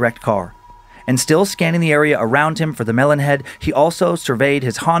got out of his wrecked car. And still scanning the area around him for the Melon Head, he also surveyed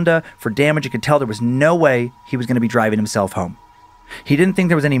his Honda for damage and could tell there was no way he was going to be driving himself home. He didn't think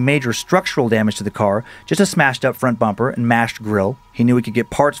there was any major structural damage to the car, just a smashed up front bumper and mashed grille he knew he could get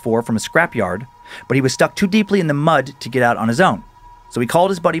parts for from a scrapyard, but he was stuck too deeply in the mud to get out on his own. So he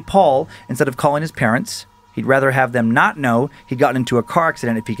called his buddy Paul instead of calling his parents. He'd rather have them not know he'd gotten into a car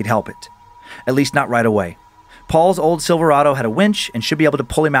accident if he could help it. At least not right away. Paul's old Silverado had a winch and should be able to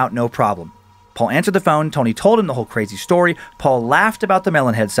pull him out no problem. Paul answered the phone. Tony told him the whole crazy story. Paul laughed about the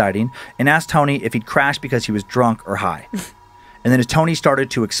Melon Head sighting and asked Tony if he'd crashed because he was drunk or high. And then as Tony started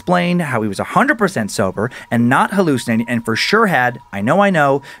to explain how he was 100% sober and not hallucinating and for sure had, I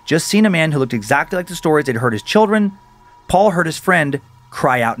know, just seen a man who looked exactly like the stories they'd heard his children, Paul heard his friend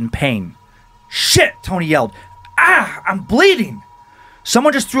cry out in pain. "Shit!" Tony yelled. "Ah! I'm bleeding!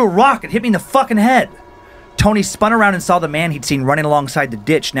 Someone just threw a rock and hit me in the fucking head!" Tony spun around and saw the man he'd seen running alongside the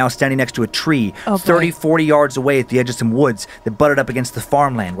ditch, now standing next to a tree, 30, 40 yards away at the edge of some woods that butted up against the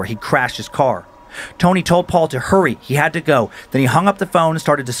farmland where he'd crashed his car. Tony told Paul to hurry. He had to go. Then he hung up the phone and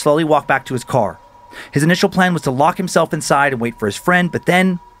started to slowly walk back to his car. His initial plan was to lock himself inside and wait for his friend, but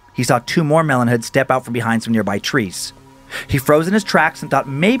then he saw 2 more Melon Heads step out from behind some nearby trees. He froze in his tracks and thought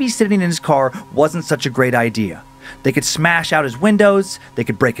maybe sitting in his car wasn't such a great idea. They could smash out his windows, they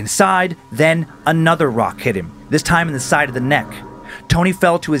could break inside, then another rock hit him, this time in the side of the neck. Tony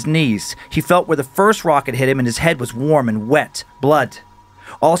fell to his knees. He felt where the first rock had hit him and his head was warm and wet, blood.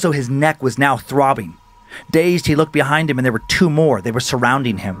 Also, his neck was now throbbing. Dazed, he looked behind him and there were 2 more. They were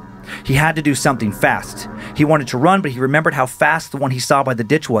surrounding him. He had to do something fast. He wanted to run, but he remembered how fast the one he saw by the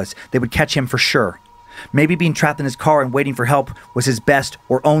ditch was. They would catch him for sure. Maybe being trapped in his car and waiting for help was his best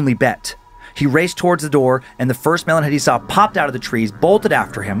or only bet. He raced towards the door, and the first Melon Head he saw popped out of the trees, bolted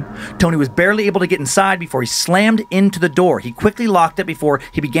after him. Tony was barely able to get inside before he slammed into the door. He quickly locked it before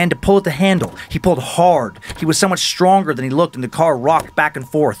he began to pull at the handle. He pulled hard. He was so much stronger than he looked, and the car rocked back and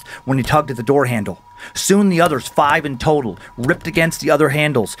forth when he tugged at the door handle. Soon the others, 5 in total, ripped against the other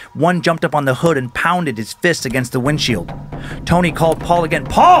handles. One jumped up on the hood and pounded his fist against the windshield. Tony called Paul again.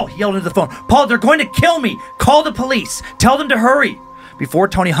 "Paul!" he yelled into the phone. "Paul, they're going to kill me! Call the police! Tell them to hurry!" Before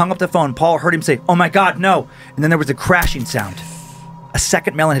Tony hung up the phone, Paul heard him say, "Oh my God, no!" And then there was a crashing sound. A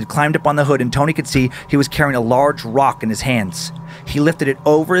second Melon had climbed up on the hood, and Tony could see he was carrying a large rock in his hands. He lifted it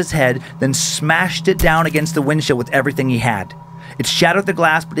over his head, then smashed it down against the windshield with everything he had. It shattered the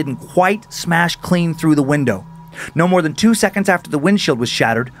glass, but didn't quite smash clean through the window. No more than 2 seconds after the windshield was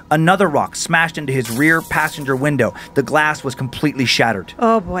shattered, another rock smashed into his rear passenger window. The glass was completely shattered.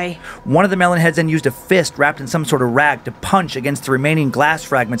 Oh boy. One of the Melon Heads then used a fist wrapped in some sort of rag to punch against the remaining glass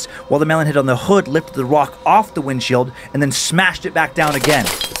fragments, while the Melon Head on the hood lifted the rock off the windshield and then smashed it back down again.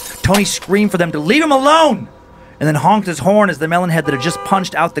 Tony screamed for them to leave him alone, and then honked his horn as the Melon Head that had just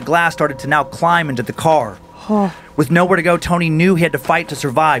punched out the glass started to now climb into the car. With nowhere to go, Tony knew he had to fight to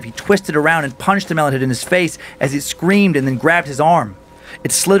survive. He twisted around and punched the Melon Head in his face as it screamed and then grabbed his arm.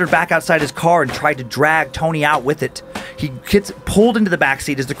 It slithered back outside his car and tried to drag Tony out with it. He gets pulled into the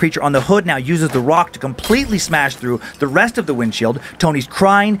backseat as the creature on the hood now uses the rock to completely smash through the rest of the windshield. Tony's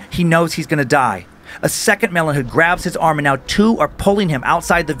crying. He knows he's going to die. A second Melon Head grabs his arm, and now 2 are pulling him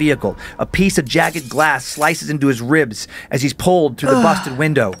outside the vehicle. A piece of jagged glass slices into his ribs as he's pulled through the busted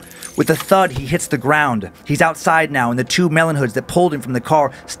window. With a thud, he hits the ground. He's outside now, and the 2 Melon Hoods that pulled him from the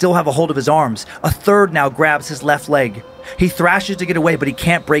car still have a hold of his arms. A third now grabs his left leg. He thrashes to get away, but he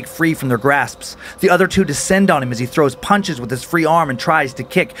can't break free from their grasps. The other 2 descend on him as he throws punches with his free arm and tries to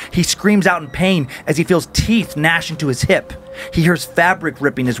kick. He screams out in pain as he feels teeth gnash into his hip. He hears fabric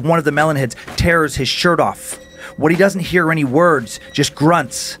ripping as one of the Melon Heads tears his shirt off. What he doesn't hear are any words, just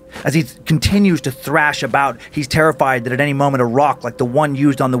grunts. As he continues to thrash about, he's terrified that at any moment a rock like the one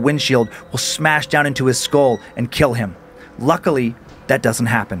used on the windshield will smash down into his skull and kill him. Luckily, that doesn't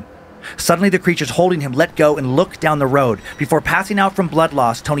happen. Suddenly, the creatures holding him let go and look down the road. Before passing out from blood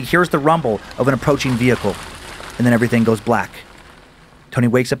loss, Tony hears the rumble of an approaching vehicle. And then everything goes black. Tony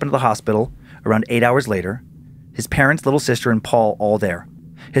wakes up into the hospital around 8 hours later. his parents, little sister, and Paul all there.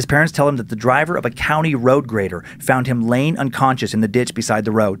 His parents tell him that the driver of a county road grader found him laying unconscious in the ditch beside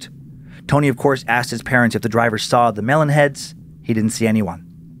the road. Tony, of course, asked his parents if the driver saw the Melon Heads. He didn't see anyone.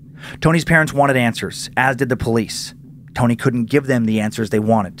 Tony's parents wanted answers, as did the police. Tony couldn't give them the answers they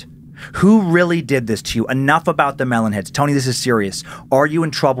wanted. Who really did this to you? Enough about the Melon Heads. Tony, this is serious. Are you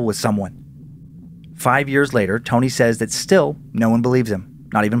in trouble with someone? 5 years later, Tony says that still no one believes him,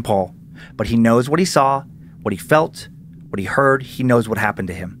 not even Paul. But he knows what he saw, what he felt, what he heard. He knows what happened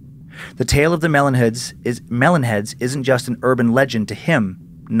to him. The tale of the Melon Heads isn't just an urban legend to him,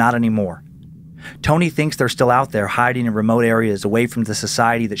 not anymore. Tony thinks they're still out there hiding in remote areas away from the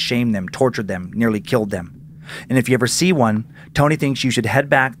society that shamed them, tortured them, nearly killed them. And if you ever see one, Tony thinks you should head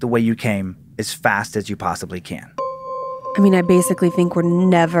back the way you came as fast as you possibly can. I mean, I basically think we're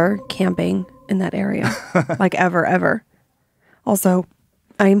never camping in that area. Like ever. Also,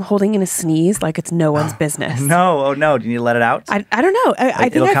 I'm holding in a sneeze like it's no one's business. No, oh no, do you need to let it out? I don't know. I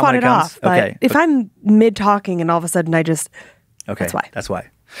think I fought it off. But if I'm mid-talking and all of a sudden I just... Okay, that's why.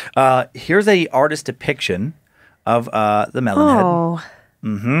 Here's a artist depiction of the Melon Head. Oh.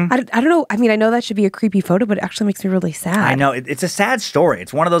 Mm-hmm. I don't know. I mean, I know that should be a creepy photo, but it actually makes me really sad. I know. It's a sad story.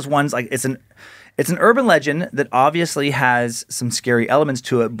 It's one of those ones, like, it's an urban legend that obviously has some scary elements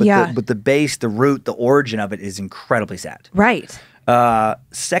to it, but the base, the root, the origin of it is incredibly sad. Right.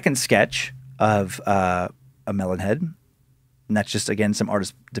 Second sketch of a Melon Head, and that's just, again, some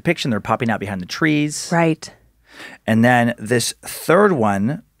artist depiction. They're popping out behind the trees. Right. And then this third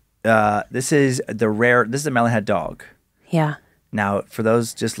one, this is a Melon Head dog. Yeah. Now, for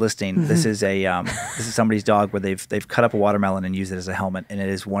those just listening, this is somebody's dog where they've cut up a watermelon and used it as a helmet, and it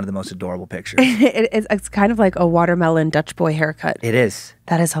is one of the most adorable pictures. It's kind of like a watermelon Dutch boy haircut. It is.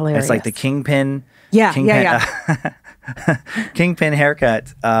 That is hilarious. It's like the Kingpin. Yeah. Kingpin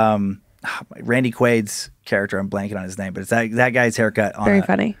haircut. Randy Quaid's character, I'm blanking on his name, but it's that guy's haircut. Very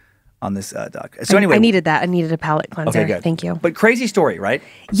funny. On this dog. So anyway, I needed that. I needed a palate cleanser. Okay, good. Thank you. But crazy story, right?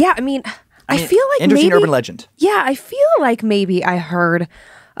 Yeah, I mean, I feel like interesting urban legend. Yeah, I feel like maybe I heard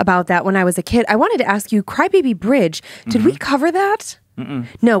about that when I was a kid. I wanted to ask you, Crybaby Bridge. Did we cover that?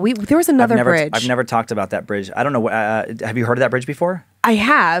 No, there was another bridge. I've never talked about that bridge. I don't know. Have you heard of that bridge before? I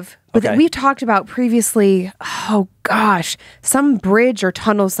have, but we've talked about previously, oh gosh, some bridge or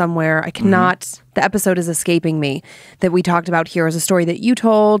tunnel somewhere. I cannot, the episode is escaping me, that we talked about here as a story that you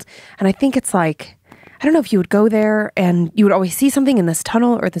told. And I think it's like, I don't know if you would go there and you would always see something in this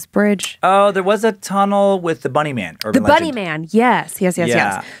tunnel or this bridge. Oh, there was a tunnel with the Bunny Man. Bunny Man, yes.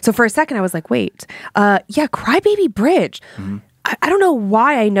 So for a second I was like, wait, Crybaby Bridge. I don't know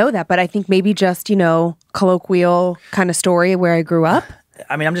why I know that, but I think maybe just, colloquial kind of story where I grew up.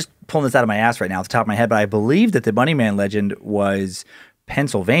 I mean, I'm just pulling this out of my ass right now off the top of my head, but I believe that the Bunny Man legend was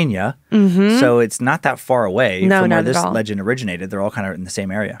Pennsylvania. So it's not that far away from where this legend originated. They're all kind of in the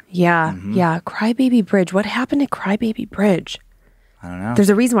same area. Yeah. Crybaby Bridge. What happened to Crybaby Bridge? I don't know. There's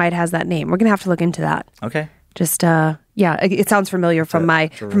a reason why it has that name. We're going to have to look into that. Okay. Just, it sounds familiar from my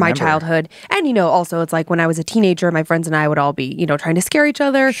childhood. And, also it's like when I was a teenager, my friends and I would all be, trying to scare each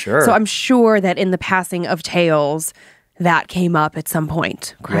other. Sure. So I'm sure that in the passing of tales, that came up at some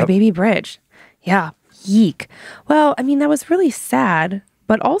point. Crybaby Bridge. Yeah. Yeek. Well, I mean, that was really sad.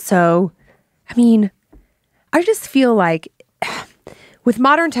 But also, I mean, I just feel like with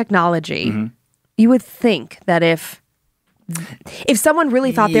modern technology, you would think that if someone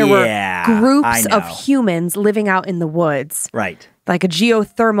really thought there were groups of humans living out in the woods, right, like a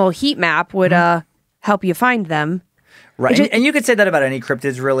geothermal heat map would help you find them. Right, and you could say that about any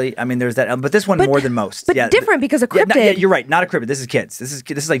cryptids, really. I mean, there's that, but this one more than most. But different because a cryptid. You're right, not a cryptid. This is kids. This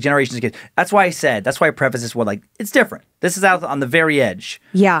is like generations of kids. That's why I preface this with like it's different. This is out on the very edge.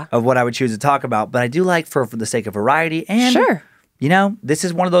 Of what I would choose to talk about, but I do like for the sake of variety and sure. This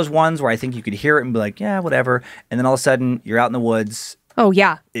is one of those ones where I think you could hear it and be like, yeah, whatever. And then all of a sudden, you're out in the woods. Oh,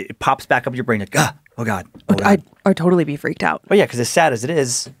 yeah. It pops back up your brain like, oh, God. I'd totally be freaked out. But yeah, because as sad as it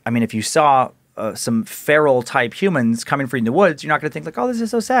is, I mean, if you saw some feral type humans coming for you in the woods, you're not going to think like, oh, this is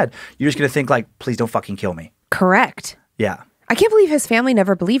so sad. You're just going to think like, please don't fucking kill me. Correct. Yeah. I can't believe his family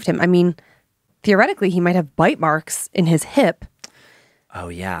never believed him. I mean, theoretically, he might have bite marks in his hip. Oh,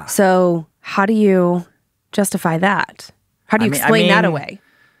 yeah. So how do you justify that? How do you explain that away?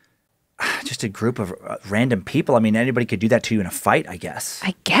 Just a group of random people. I mean, anybody could do that to you in a fight, I guess.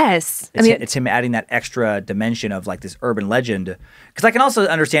 It's him adding that extra dimension of like this urban legend. Because I can also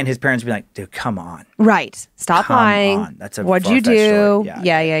understand his parents being like, dude, come on. Right. Stop lying. That's a What'd you do?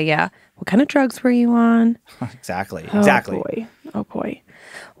 Yeah. What kind of drugs were you on? Exactly. Oh, boy.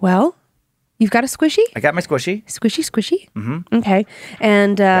 Well, you've got a squishy? I got my squishy. Squishy? Mm-hmm. Okay.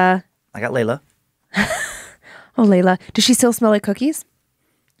 And I got Layla. Oh, Layla. Does she still smell like cookies?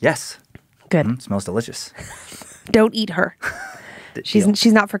 Yes. Good. Smells delicious. Don't eat her.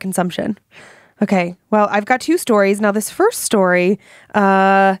 She's not for consumption. Okay. Well, I've got 2 stories. Now, this first story,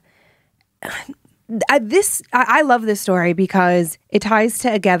 I love this story because it ties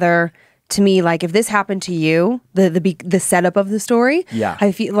together to me, like if this happened to you, the setup of the story,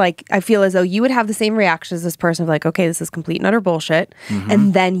 I feel as though you would have the same reaction as this person of like, okay, this is complete and utter bullshit.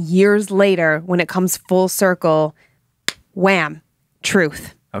 And then years later, when it comes full circle, wham,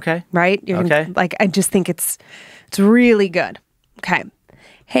 truth. Okay. Right? I just think it's really good. Okay.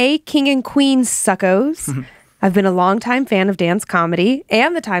 Hey, King and Queen suckos. I've been a longtime fan of Dan's comedy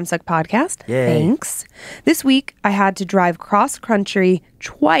and the Timesuck Podcast. Yay. Thanks. This week, I had to drive cross-country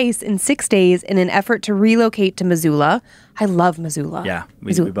twice in 6 days in an effort to relocate to Missoula. I love Missoula. Yeah,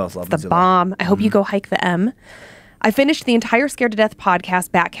 we both love Missoula. The bomb. I hope you go hike the M. I finished the entire Scared to Death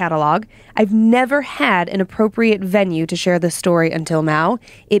podcast back catalog. I've never had an appropriate venue to share this story until now.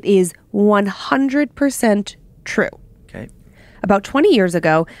 It is 100% true. Okay. About 20 years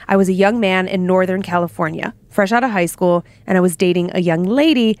ago, I was a young man in Northern California, fresh out of high school, and I was dating a young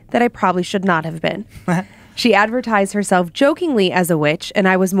lady that I probably should not have been. She advertised herself jokingly as a witch, and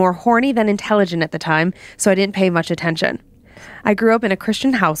I was more horny than intelligent at the time, so I didn't pay much attention. I grew up in a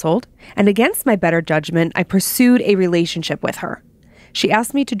Christian household, and against my better judgment, I pursued a relationship with her. She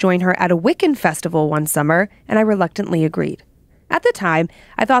asked me to join her at a Wiccan festival one summer, and I reluctantly agreed. At the time,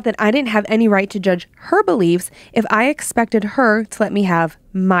 I thought that I didn't have any right to judge her beliefs if I expected her to let me have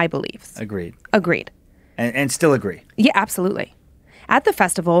my beliefs. Agreed. And still agree. Yeah, absolutely. At the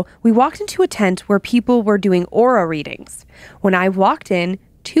festival, we walked into a tent where people were doing aura readings. When I walked in,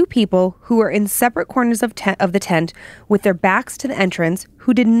 2 people who were in separate corners of the tent with their backs to the entrance,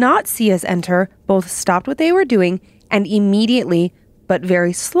 who did not see us enter, both stopped what they were doing and immediately, but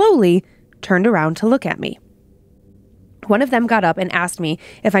very slowly, turned around to look at me. One of them got up and asked me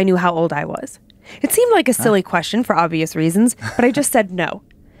if I knew how old I was. It seemed like a silly question for obvious reasons, but I just said no.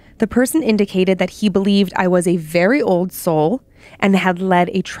 The person indicated that he believed I was a very old soul and had led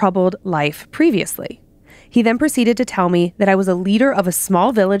a troubled life previously. He then proceeded to tell me that I was a leader of a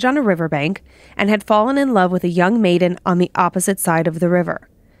small village on a riverbank and had fallen in love with a young maiden on the opposite side of the river.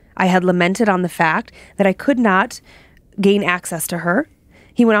 I had lamented on the fact that I could not gain access to her.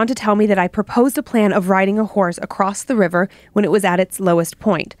 He went on to tell me that I proposed a plan of riding a horse across the river when it was at its lowest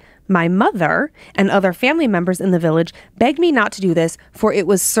point. My mother and other family members in the village begged me not to do this, for it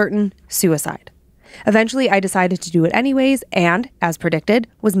was certain suicide. Eventually, I decided to do it anyways and, as predicted,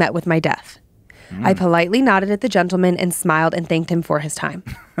 was met with my death. I politely nodded at the gentleman and smiled and thanked him for his time.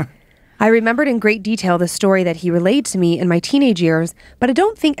 I remembered in great detail the story that he relayed to me in my teenage years, but I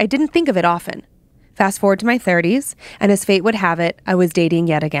didn't think of it often. Fast forward to my 30s, and as fate would have it, I was dating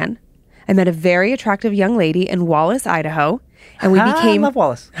yet again. I met a very attractive young lady in Wallace, Idaho, and we became... I love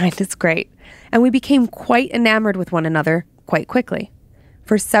Wallace. It's great. And we became quite enamored with one another quite quickly.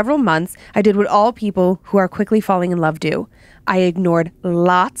 For several months, I did what all people who are quickly falling in love do. I ignored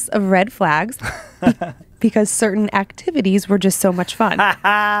lots of red flags because certain activities were just so much fun.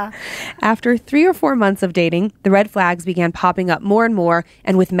 After 3 or 4 months of dating, the red flags began popping up more and more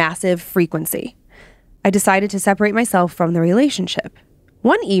and with massive frequency. I decided to separate myself from the relationship.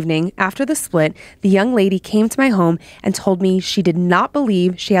 One evening, after the split, the young lady came to my home and told me she did not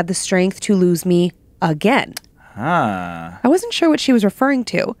believe she had the strength to lose me again. I wasn't sure what she was referring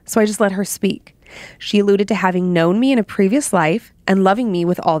to, so I just let her speak. She alluded to having known me in a previous life and loving me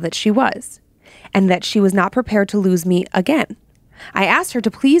with all that she was, and that she was not prepared to lose me again. I asked her to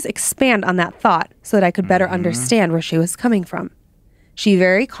please expand on that thought so that I could better understand where she was coming from. She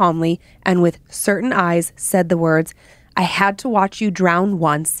very calmly and with certain eyes said the words, "I had to watch you drown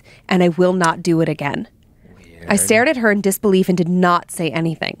once, and I will not do it again." Weird. I stared at her in disbelief and did not say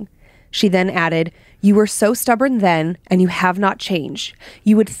anything. She then added, "You were so stubborn then, and you have not changed.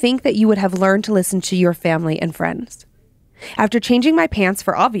 You would think that you would have learned to listen to your family and friends." After changing my pants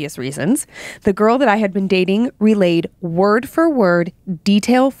for obvious reasons, the girl that I had been dating relayed word for word,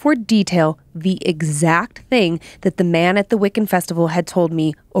 detail for detail, the exact thing that the man at the Wiccan festival had told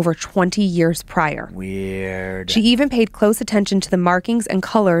me over 20 years prior. Weird. She even paid close attention to the markings and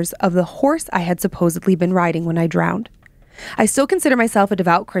colors of the horse I had supposedly been riding when I drowned. I still consider myself a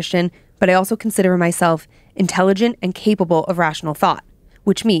devout Christian, but I also consider myself intelligent and capable of rational thought,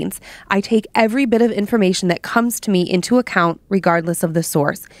 which means I take every bit of information that comes to me into account regardless of the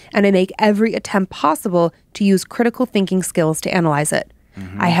source, and I make every attempt possible to use critical thinking skills to analyze it.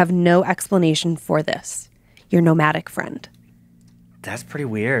 I have no explanation for this. Your nomadic friend. That's pretty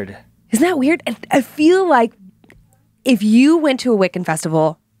weird. Isn't that weird? I feel like if you went to a Wiccan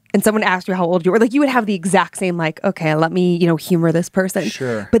festival and someone asked you how old you were, like you would have the exact same, like, okay, let me, humor this person.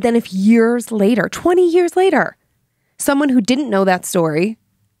 Sure. But then if years later, 20 years later, someone who didn't know that story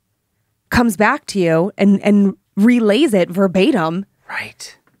comes back to you and relays it verbatim.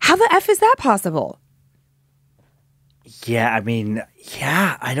 Right. How the F is that possible? Yeah,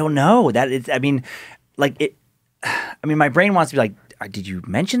 I don't know. My brain wants to be like, did you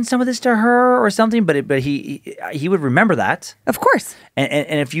mention some of this to her or something? But he would remember that. Of course.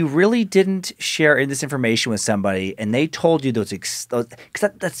 And if you really didn't share this information with somebody and they told you those because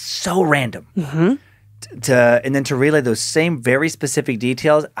that's so random. Mm-hmm. And then to relay those same very specific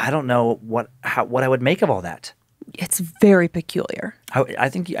details, I don't know what I would make of all that. It's very peculiar.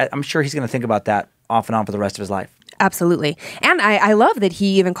 I'm sure he's going to think about that off and on for the rest of his life. Absolutely. And I love that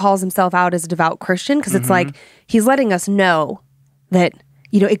he even calls himself out as a devout Christian because it's like he's letting us know that,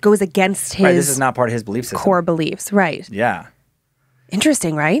 it goes against his this is not part of his belief system. Core beliefs. Right. Yeah.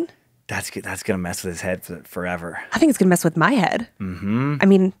 Interesting, right? That's going to mess with his head forever. I think it's going to mess with my head.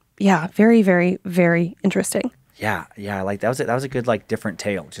 Mm-hmm. Yeah, very, very, very interesting. Yeah. Like that was a good different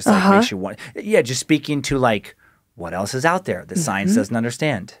tale. Just makes you want. Yeah, just speaking to what else is out there that science doesn't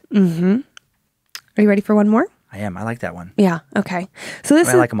understand. Mm-hmm. Are you ready for one more? I am. I like that one. Yeah. Okay. So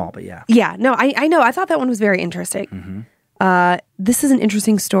I like them all, but yeah. Yeah. No, I know. I thought that one was very interesting. Mm-hmm. This is an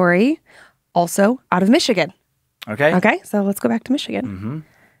interesting story, also out of Michigan. Okay. Okay. So let's go back to Michigan. Mm-hmm.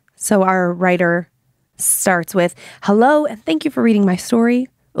 So our writer starts with, "Hello, and thank you for reading my story.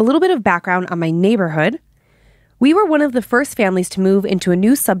 A little bit of background on my neighborhood. We were one of the first families to move into a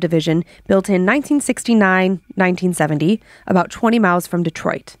new subdivision built in 1969, 1970, about 20 miles from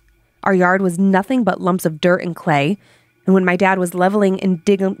Detroit. Our yard was nothing but lumps of dirt and clay, and when my dad was leveling and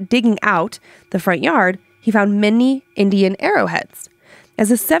digging out the front yard, he found many Indian arrowheads.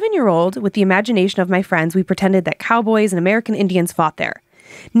 As a 7-year-old, with the imagination of my friends, we pretended that cowboys and American Indians fought there,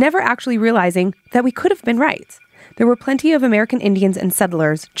 never actually realizing that we could have been right. There were plenty of American Indians and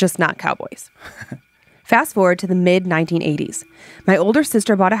settlers, just not cowboys." Fast forward to the mid-1980s. My older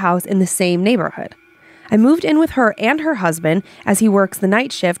sister bought a house in the same neighborhood. I moved in with her and her husband as he works the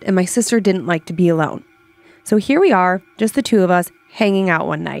night shift, and my sister didn't like to be alone. So here we are, just the two of us, hanging out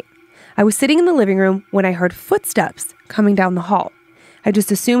one night. I was sitting in the living room when I heard footsteps coming down the hall. I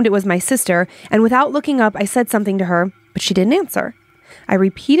just assumed it was my sister, and without looking up, I said something to her, but she didn't answer. I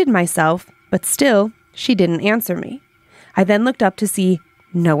repeated myself, but still, she didn't answer me. I then looked up to see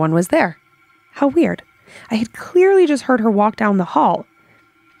no one was there. How weird. I had clearly just heard her walk down the hall.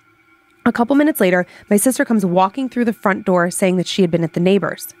 A couple minutes later, my sister comes walking through the front door saying that she had been at the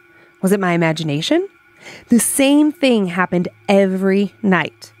neighbor's. Was it my imagination? The same thing happened every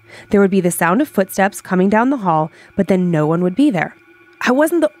night. There would be the sound of footsteps coming down the hall, but then no one would be there. I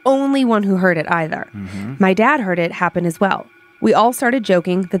wasn't the only one who heard it either. Mm-hmm. My dad heard it happen as well. We all started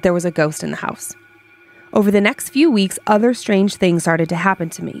joking that there was a ghost in the house. Over the next few weeks, other strange things started to happen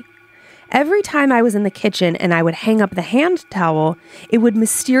to me. Every time I was in the kitchen and I would hang up the hand towel, it would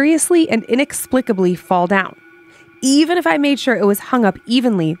mysteriously and inexplicably fall down. Even if I made sure it was hung up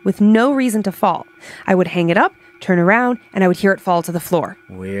evenly with no reason to fall, I would hang it up, turn around, and I would hear it fall to the floor.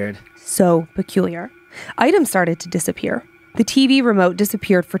 Weird. So peculiar. Items started to disappear. The TV remote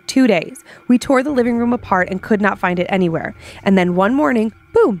disappeared for 2 days. We tore the living room apart and could not find it anywhere. And then one morning,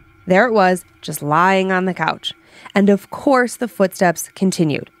 boom, there it was, just lying on the couch. And of course, the footsteps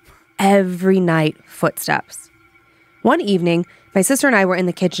continued. Every night, footsteps. One evening, my sister and I were in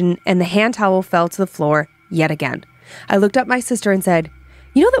the kitchen and the hand towel fell to the floor yet again. I looked up my sister and said,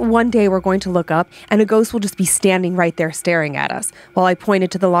 "You know that one day we're going to look up and a ghost will just be standing right there staring at us," while I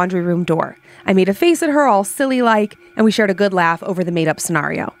pointed to the laundry room door. I made a face at her all silly-like, and we shared a good laugh over the made-up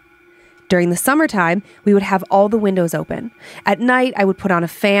scenario. During the summertime, we would have all the windows open. At night, I would put on a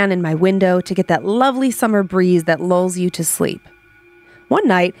fan in my window to get that lovely summer breeze that lulls you to sleep. One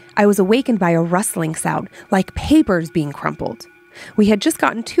night, I was awakened by a rustling sound, like papers being crumpled. We had just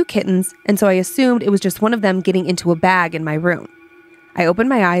gotten 2 kittens, and so I assumed it was just one of them getting into a bag in my room. I opened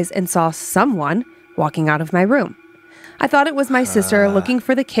my eyes and saw someone walking out of my room. I thought it was my sister looking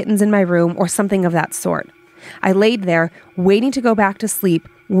for the kittens in my room or something of that sort. I laid there, waiting to go back to sleep,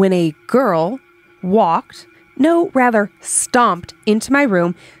 when a girl stomped into my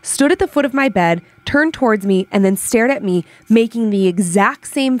room, stood at the foot of my bed, turned towards me, and then stared at me, making the exact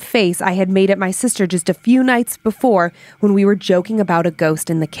same face I had made at my sister just a few nights before when we were joking about a ghost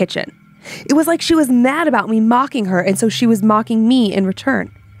in the kitchen. It was like she was mad about me mocking her, and so she was mocking me in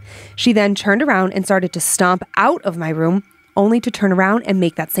return. She then turned around and started to stomp out of my room, only to turn around and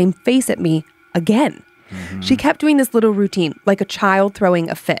make that same face at me again. Mm-hmm. She kept doing this little routine, like a child throwing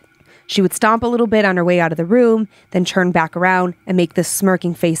a fit. She would stomp a little bit on her way out of the room, then turn back around and make this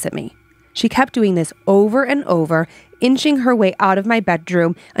smirking face at me. She kept doing this over and over, inching her way out of my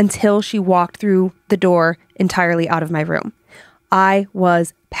bedroom until she walked through the door entirely out of my room. I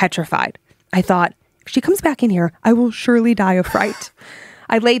was petrified. I thought, if she comes back in here, I will surely die of fright.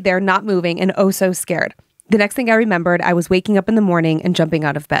 I laid there, not moving, and oh so scared. The next thing I remembered, I was waking up in the morning and jumping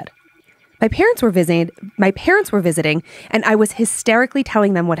out of bed. My parents were visiting, and I was hysterically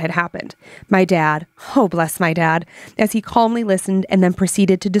telling them what had happened. My dad, oh bless my dad, as he calmly listened and then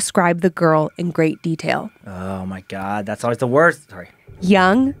proceeded to describe the girl in great detail. Oh my God, that's always the worst. Sorry.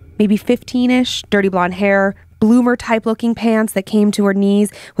 Young, maybe 15-ish, dirty blonde hair, bloomer-type looking pants that came to her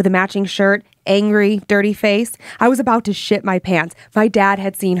knees with a matching shirt, angry, dirty face. I was about to shit my pants. My dad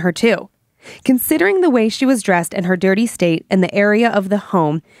had seen her too. Considering the way she was dressed and her dirty state and the area of the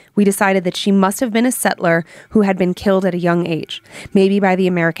home, we decided that she must have been a settler who had been killed at a young age. Maybe by the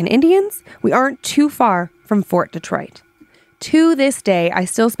American Indians? We aren't too far from Fort Detroit. To this day, I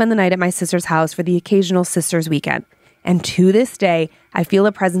still spend the night at my sister's house for the occasional sister's weekend. And to this day, I feel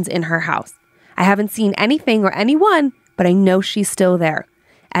a presence in her house. I haven't seen anything or anyone, but I know she's still there.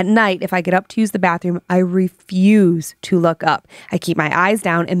 At night, if I get up to use the bathroom, I refuse to look up. I keep my eyes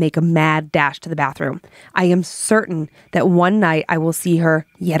down and make a mad dash to the bathroom. I am certain that one night I will see her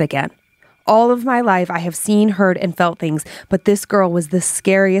yet again. All of my life, I have seen, heard, and felt things, but this girl was the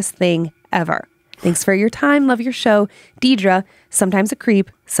scariest thing ever. Thanks for your time. Love your show. Deidre, sometimes a creep,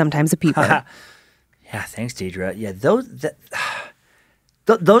 sometimes a peeper. Yeah, thanks, Deidre. Yeah, those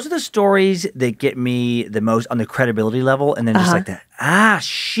are the stories that get me the most on the credibility level, and then just like that,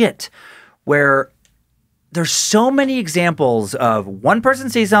 shit, where there's so many examples of one person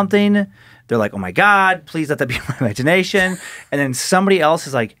sees something, they're like, oh my God, please let that be my imagination, and then somebody else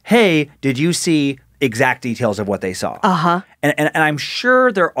is like, hey, did you see exact details of what they saw? And I'm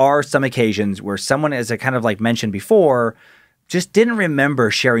sure there are some occasions where someone, as I kind of like mentioned before, just didn't remember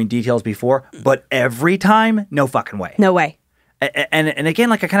sharing details before, but every time, no fucking way. No way. And again,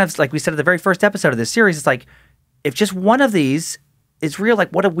 like I kind of, like we said at the very first episode of this series, it's like, if just one of these is real,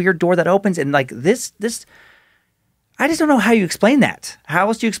 like what a weird door that opens. And like this, I just don't know how you explain that. How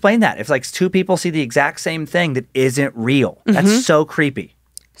else do you explain that? If like two people see the exact same thing that isn't real, that's so creepy.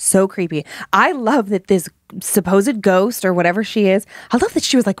 So creepy. I love that this supposed ghost or whatever she is, I love that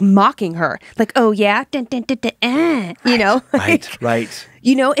she was like mocking her. Like, oh yeah, dun, dun, dun, dun, you know? Right.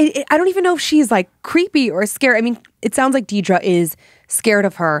 You know, I don't even know if she's like creepy or scared. I mean, it sounds like Deidre is scared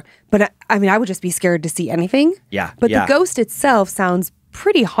of her, but I mean, I would just be scared to see anything. Yeah. But the ghost itself sounds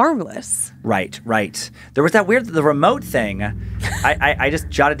pretty harmless. Right. There was that weird, the remote thing. I just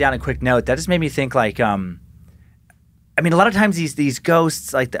jotted down a quick note. That just made me think like, I mean, a lot of times these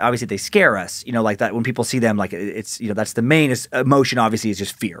ghosts, like obviously they scare us, you know, like that when people see them, like it's, you know, that's the main emotion obviously is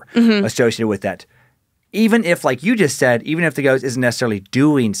just fear associated with that. Even if, like you just said, even if the ghost isn't necessarily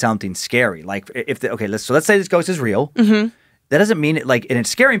doing something scary, like if let's say this ghost is real, that doesn't mean it and it's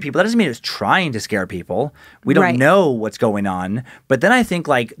scaring people. That doesn't mean it's trying to scare people. We don't know what's going on. But then I think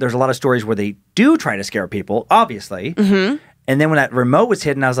like there's a lot of stories where they do try to scare people, obviously. And then when that remote was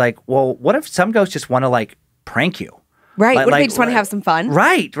hidden, I was like, well, what if some ghosts just want to like prank you? Right. What if they just want to have some fun?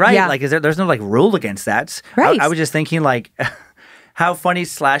 Right. Yeah. Like, there's no like rule against that. Right. I was just thinking like how funny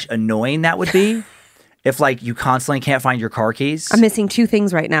 / annoying that would be if like you constantly can't find your car keys. I'm missing two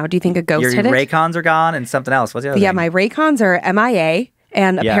things right now. Do you think a ghost hit it? Your Raycons are gone and something else. What's the other thing? Yeah, my Raycons are MIA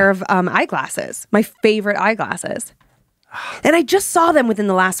and a pair of eyeglasses. My favorite eyeglasses. And I just saw them within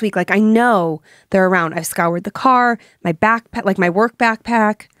the last week. Like I know they're around. I've scoured the car, my backpack, like my work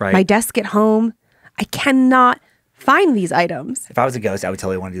backpack, my desk at home. I cannot find these items. If I was a ghost, I would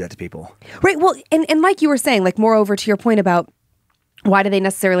totally want to do that to people. Right. Well, and like you were saying, like moreover to your point about why do they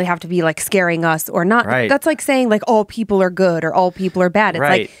necessarily have to be like scaring us or not? Right. That's like saying like all people are good or all people are bad. It's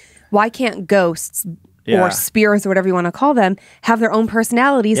like, why can't ghosts or spirits or whatever you want to call them have their own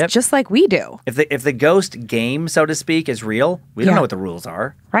personalities just like we do? If the ghost game, so to speak, is real, we don't know what the rules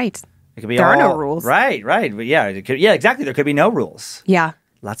are. Right. It could be there are no rules. Right. But yeah, exactly. There could be no rules. Yeah.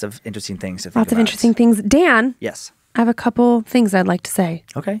 Lots of interesting things to think about. Lots of interesting things. Dan. Yes. I have a couple things I'd like to say.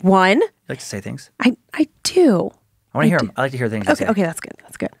 Okay. One. You like to say things? I do. I want to hear them. I like to hear things. Okay, that's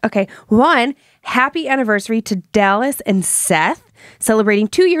good. Okay. One, happy anniversary to Dallas and Seth, celebrating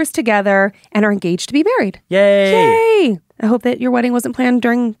 2 years together and are engaged to be married. Yay! I hope that your wedding wasn't planned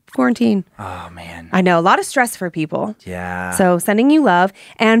during quarantine. Oh, man. I know, a lot of stress for people. Yeah. So sending you love.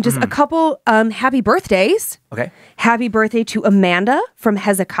 And just a couple happy birthdays. Okay. Happy birthday to Amanda from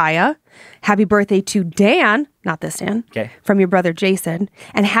Hezekiah. Happy birthday to Dan, not this Dan, from your brother Jason.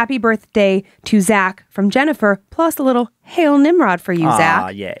 And happy birthday to Zach from Jennifer, plus a little Hail Nimrod for you,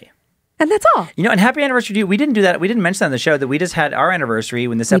 Zach. Yay. And that's all. And happy anniversary to you. We didn't do that. We didn't mention that on the show that we just had our anniversary.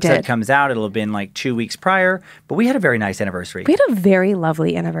 When this episode comes out, it'll have been like 2 weeks prior. But we had a very nice anniversary. We had a very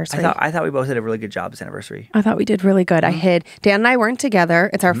lovely anniversary. I thought we both did a really good job this anniversary. I thought we did really good. Dan and I weren't together.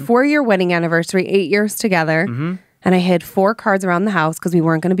 It's our 4-year wedding anniversary, 8 years together. And I hid 4 cards around the house because we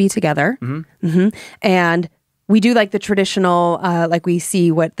weren't going to be together. And we do like the traditional, like we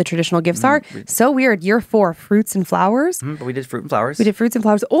see what the traditional gifts are. So weird. Year 4, fruits and flowers. But we did fruit and flowers. We did fruits and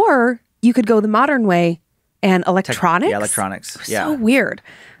flowers. Or you could go the modern way and electronics. Yeah, electronics. So weird.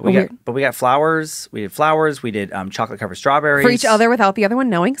 But we got flowers. We did flowers. We did chocolate covered strawberries for each other without the other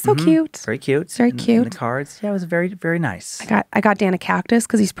one knowing. So cute. Very cute. Very cute. And the cards. Yeah, it was very, very nice. I got Dan a cactus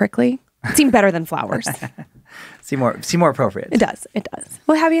because he's prickly. It seemed better than flowers. Seem more appropriate. It does.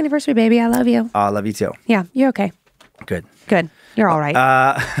 Well, happy anniversary, baby. I love you. I love you too. Yeah, you're okay. Good. You're all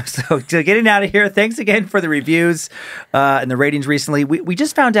right. So getting out of here, thanks again for the reviews and the ratings recently. We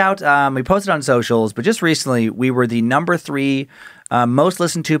just found out, we posted on socials, but just recently we were the number 3 most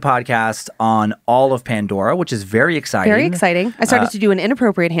listened to podcast on all of Pandora, which is very exciting. Very exciting. I started to do an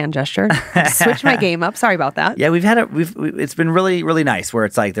inappropriate hand gesture. Switch my game up. Sorry about that. Yeah, it's been really, really nice where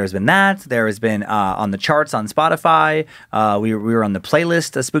it's like there's been that. There has been on the charts on Spotify. We were on the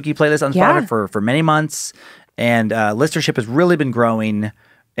playlist, a spooky playlist on Spotify for many months. And listenership has really been growing,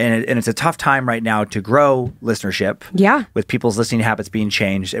 and it's a tough time right now to grow listenership. Yeah, with people's listening habits being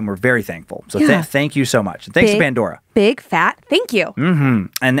changed, and we're very thankful. So thank you so much, and thanks to Pandora. Big fat thank you.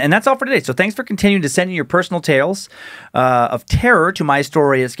 And that's all for today. So thanks for continuing to send in your personal tales of terror to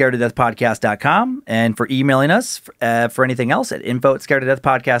mystory@scaredtodeathpodcast.com, and for emailing us for anything else at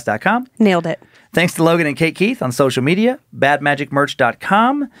info@scaredtodeathpodcast.com. Nailed it. Thanks to Logan and Kate Keith on social media,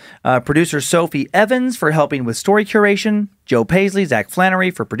 badmagicmerch.com, producer Sophie Evans for helping with story curation, Joe Paisley, Zach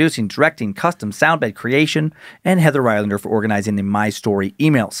Flannery for producing, directing, custom soundbed creation, and Heather Rylander for organizing the My Story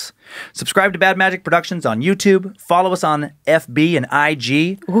emails. Subscribe to Bad Magic Productions on YouTube. Follow us on FB and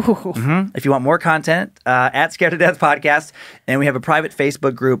IG. If you want more content, at Scared to Death Podcast. And we have a private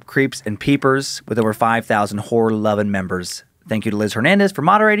Facebook group, Creeps and Peepers, with over 5,000 horror-loving members. Thank you to Liz Hernandez for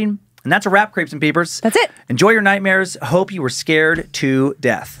moderating. And that's a wrap, Creeps and Peepers. That's it. Enjoy your nightmares. Hope you were scared to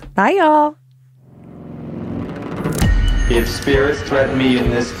death. Bye, y'all. If spirits threaten me in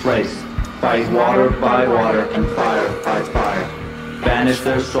this place, fight water by water and fire by fire. Banish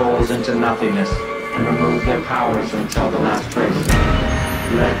their souls into nothingness and remove their powers until the last trace.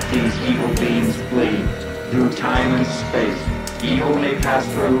 Let these evil beings flee through time and space. Evil may pass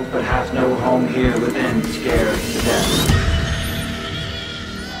through, but hath no home here within, scared to death.